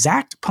the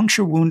exact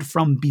puncture wound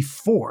from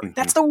before.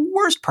 That's the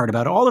worst part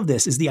about all of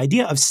this, is the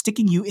idea of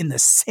sticking you in the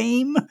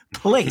same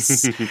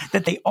place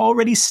that they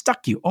already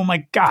stuck you. Oh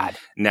my God.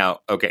 Now,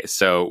 okay,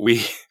 so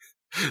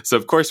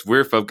of course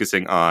we're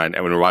focusing on,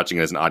 and when we're watching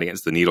it as an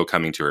audience, the needle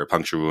coming to her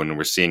puncture wound, and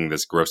we're seeing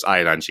this gross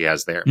iodine she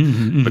has there.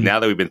 But now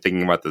that we've been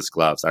thinking about those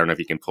gloves, I don't know if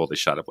you can pull this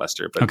shot of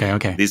Lester, but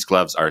okay. These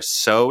gloves are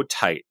so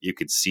tight you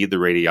could see the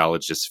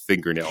radiologist's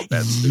fingernail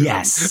bends.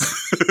 Yes.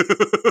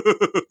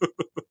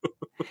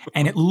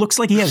 And it looks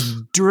like he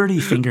has dirty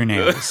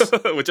fingernails.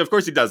 Which of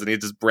course he doesn't. He's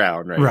just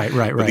brown, right?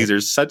 Right. But these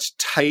are such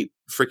tight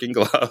freaking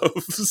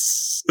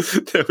gloves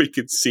that we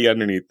could see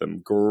underneath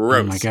them.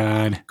 Gross. Oh my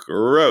God.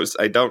 Gross.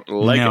 I don't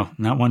like it. No,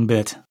 not one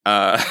bit.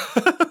 My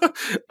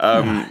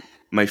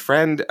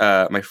friend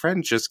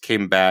just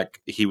came back.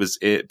 He was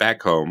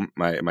back home,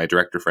 my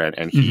director friend,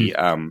 and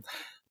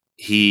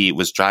he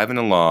was driving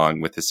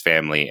along with his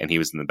family, and he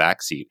was in the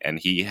back seat, and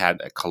he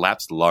had a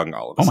collapsed lung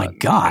all of a sudden. Oh my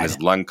God. And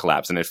his lung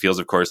collapsed, and it feels,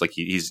 of course, like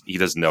he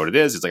doesn't know what it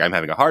is. He's like, I'm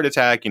having a heart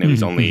attack.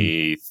 He's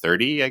only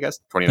 30, I guess,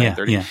 29,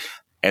 30. Yeah.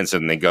 And so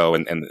then they go,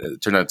 and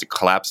it turned out it's a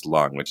collapsed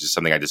lung, which is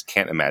something I just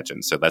can't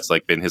imagine. So that's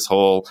like been his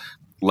whole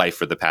life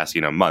for the past,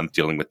 month,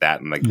 dealing with that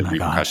and like the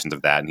repercussions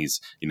of that. And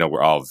he's,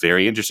 we're all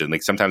very interested.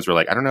 Like sometimes we're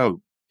like, I don't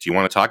know, do you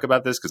want to talk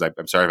about this? Because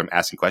I'm sorry if I'm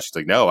asking questions.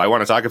 Like, no, I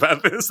want to talk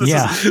about this.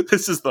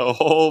 This is the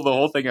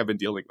whole thing I've been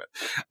dealing with.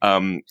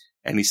 And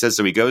he says,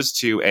 so he goes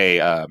to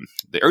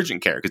the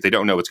urgent care because they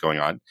don't know what's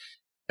going on.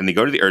 And they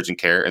go to the urgent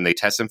care and they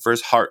test him for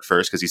his heart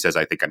first because he says,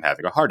 I think I'm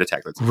having a heart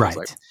attack. That's what right. It's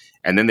like.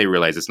 And then they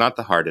realize it's not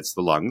the heart, it's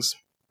the lungs.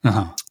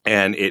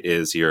 And it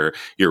is your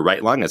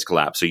right lung has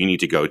collapsed. So you need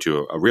to go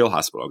to a real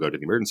hospital, go to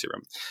the emergency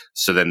room.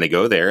 So then they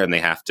go there and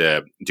they have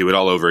to do it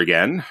all over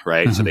again,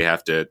 right? So they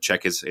have to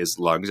check his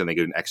lungs and they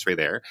get an x-ray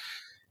there.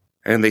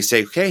 And they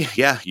say, okay,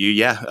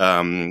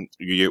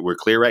 we're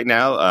clear right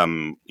now.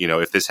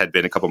 If this had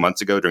been a couple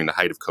months ago during the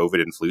height of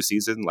COVID and flu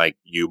season, like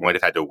you might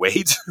have had to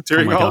wait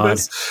during all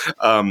this.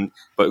 But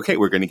okay,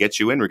 we're going to get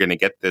you in. We're going to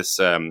get this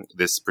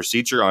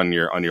procedure on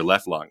your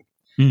left lung.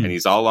 And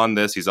he's all on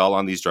this. He's all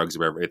on these drugs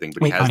or everything.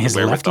 But he has the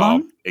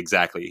wherewithal.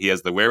 Exactly. He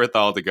has the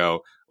wherewithal to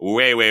go,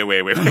 wait. At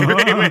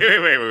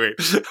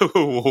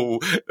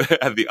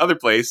the other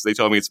place, they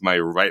told me it's my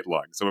right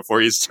lung. So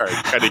before you start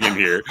cutting in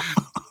here,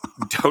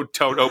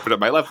 don't open up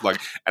my left lung.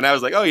 And I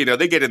was like, oh,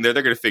 they get in there,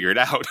 they're going to figure it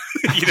out,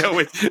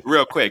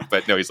 real quick.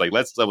 But no, he's like,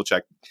 let's double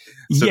check.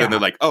 So then they're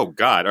like, oh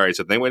God. All right.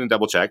 So they went and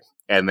double checked,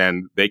 and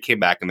then they came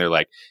back and they're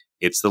like,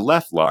 it's the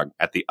left lung.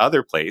 At the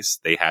other place,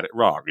 they had it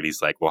wrong. And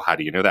he's like, well, how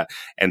do you know that?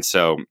 And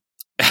so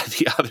at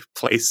the other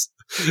place,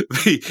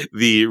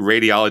 the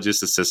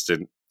radiologist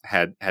assistant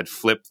had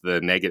flipped the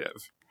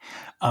negative.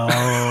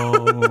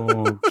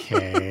 Okay.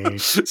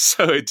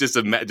 So it's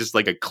just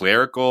like a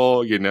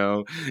clerical,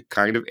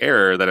 kind of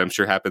error that I'm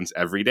sure happens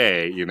every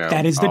day,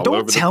 That is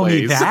don't tell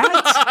me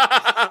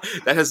that.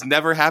 That has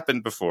never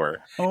happened before.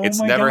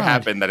 It's never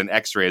happened that an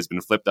X-ray has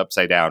been flipped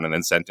upside down and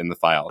then sent in the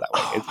file that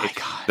way.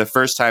 It's the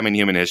first time in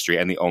human history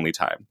and the only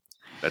time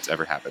that's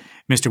ever happened.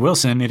 Mr.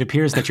 Wilson, it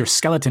appears that your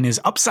skeleton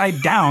is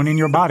upside down in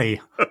your body.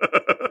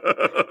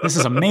 This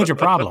is a major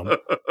problem.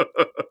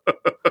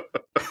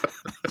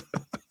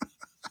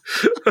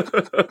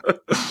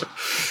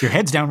 Your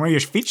head's down where your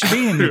feet should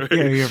be, and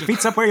your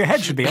feet's up where your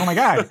head should be. Oh my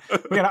God,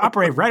 we got to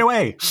operate right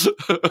away.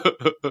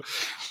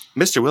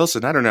 Mr.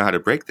 Wilson, I don't know how to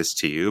break this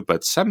to you,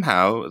 but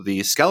somehow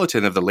the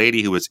skeleton of the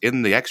lady who was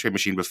in the X-ray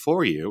machine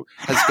before you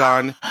has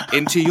gone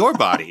into your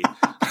body.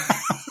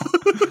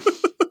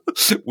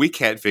 We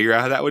can't figure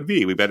out how that would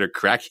be. We better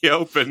crack you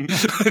open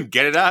and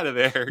get it out of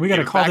there. We got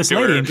to call this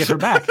lady and get her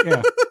back.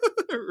 Yeah.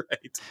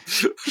 Right.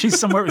 She's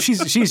somewhere.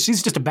 She's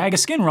just a bag of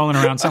skin rolling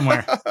around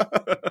somewhere.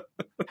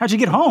 How'd you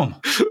get home?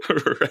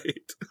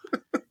 Right.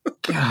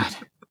 God.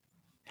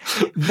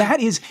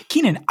 That is,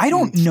 Keenan, I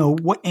don't know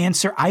what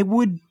answer I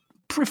would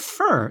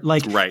prefer.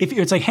 Like, if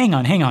it's like, hang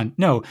on.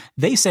 No,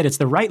 they said it's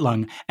the right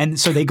lung. And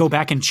so they go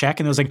back and check,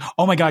 and it was like,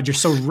 oh my God, you're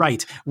so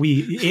right.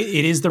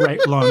 It is the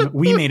right lung.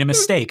 We made a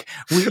mistake.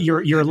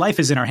 Your life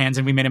is in our hands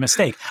and we made a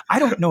mistake. I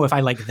don't know if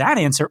I like that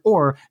answer,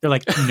 or they're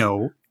like,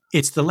 no,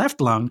 it's the left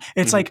lung.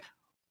 It's like,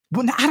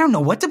 well, I don't know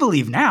what to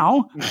believe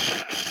now.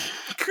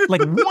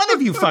 Like, one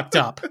of you fucked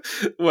up.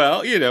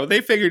 Well,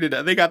 they figured it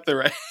out. They got the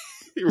right.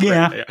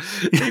 Yeah.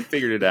 They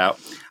figured it out.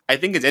 I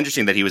think it's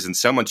interesting that he was in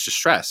so much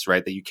distress,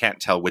 right, that you can't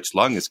tell which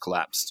lung is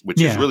collapsed,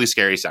 which is really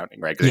scary sounding,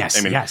 right?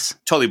 Yes.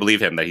 Totally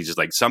believe him that he's just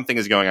like, something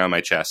is going on in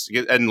my chest.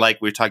 And like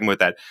we were talking about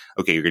that,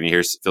 okay, you're going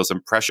to feel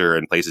some pressure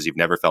in places you've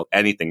never felt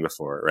anything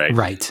before, right?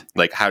 Right.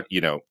 Like how, you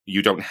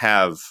don't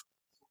have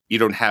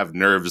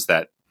nerves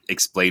that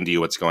explain to you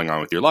what's going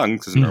on with your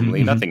lungs, because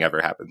normally nothing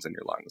ever happens in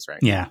your lungs, right?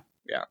 Yeah.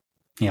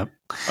 Yep.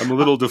 I'm a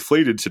little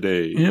deflated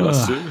today.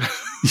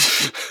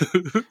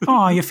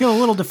 Oh, you feel a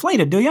little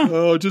deflated, do you?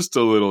 Oh, just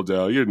a little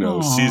down.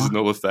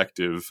 Seasonal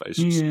affective.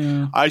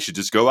 I should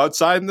just go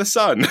outside in the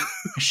sun.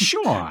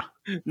 Sure.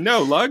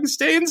 No, lungs,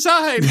 stay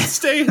inside.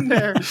 Stay in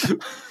there.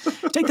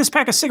 Take this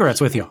pack of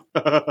cigarettes with you.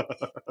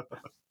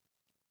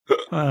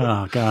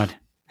 Oh, God.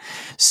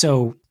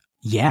 So,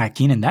 yeah,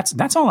 Keenan,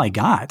 that's all I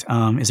got.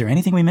 Is there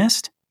anything we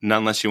missed? Not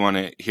unless you want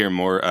to hear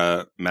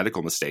more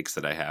medical mistakes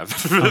that I have.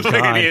 If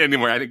I need any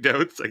more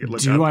anecdotes, I can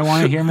look up. Do I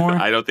want to hear more?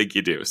 I don't think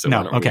you do. So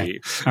no. Okay.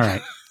 All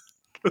right.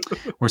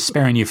 We're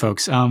sparing you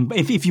folks.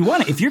 If you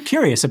want, if you're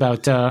curious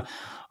about,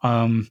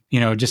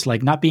 just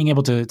like not being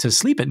able to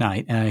sleep at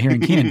night, hearing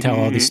Keenan tell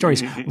all these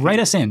stories, write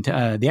us in to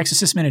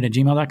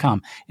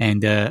theexorcistminute@gmail.com,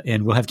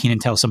 and we'll have Keenan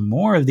tell some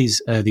more of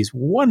these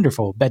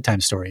wonderful bedtime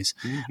stories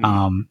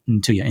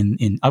to you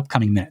in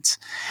upcoming minutes.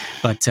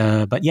 But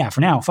yeah,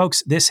 for now,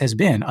 folks, this has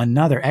been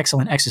another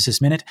excellent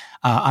Exorcist Minute.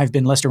 I've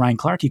been Lester Ryan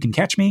Clark. You can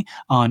catch me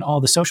on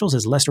all the socials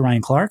as Lester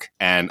Ryan Clark.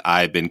 And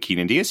I've been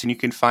Keenan Diaz, and you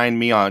can find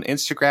me on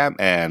Instagram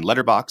and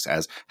Letterboxd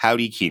as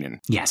Howdy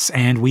Keenan. Yes,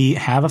 and we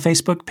have a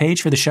Facebook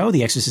page for the show,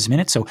 The Exorcist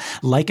Minute, so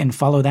like and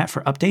follow that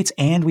for updates.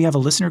 And we have a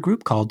listener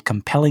group called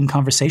Compelling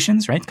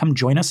Conversations, right? Come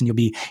join us and you'll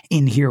be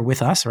in here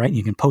with us, right?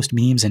 You can post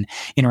memes and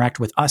interact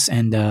with us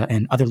and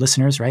other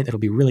listeners, right? That'll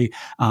be really,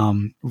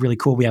 really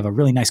cool. We have a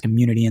really nice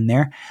community in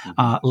there.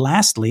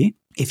 Lastly,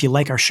 if you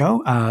like our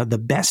show, the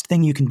best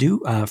thing you can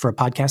do for a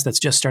podcast that's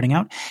just starting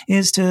out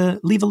is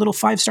to leave a little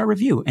 5-star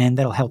review, and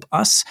that'll help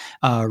us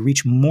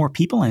reach more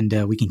people, and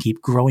we can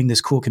keep growing this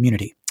cool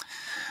community.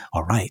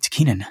 All right,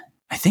 Keenan,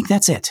 I think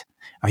that's it.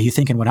 Are you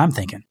thinking what I'm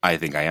thinking? I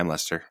think I am,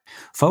 Lester.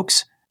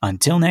 Folks,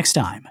 until next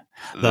time,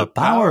 the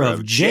power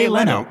of Jay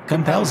Leno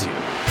compels you.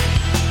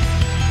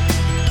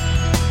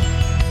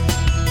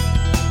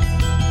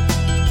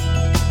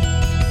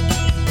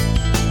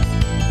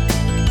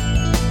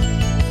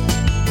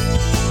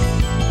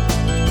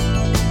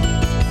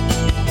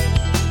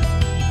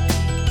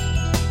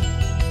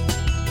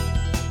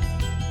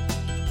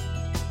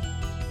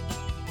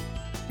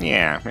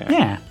 Yeah.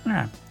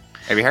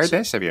 Have you heard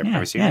this? Have you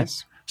ever seen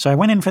this? So I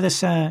went in for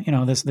this,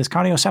 this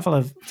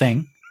cardiocephala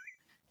thing,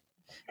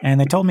 and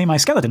they told me my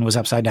skeleton was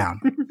upside down.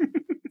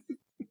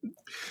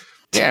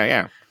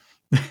 Yeah.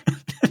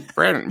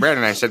 Brad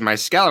and I said my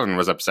skeleton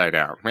was upside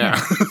down. Yeah.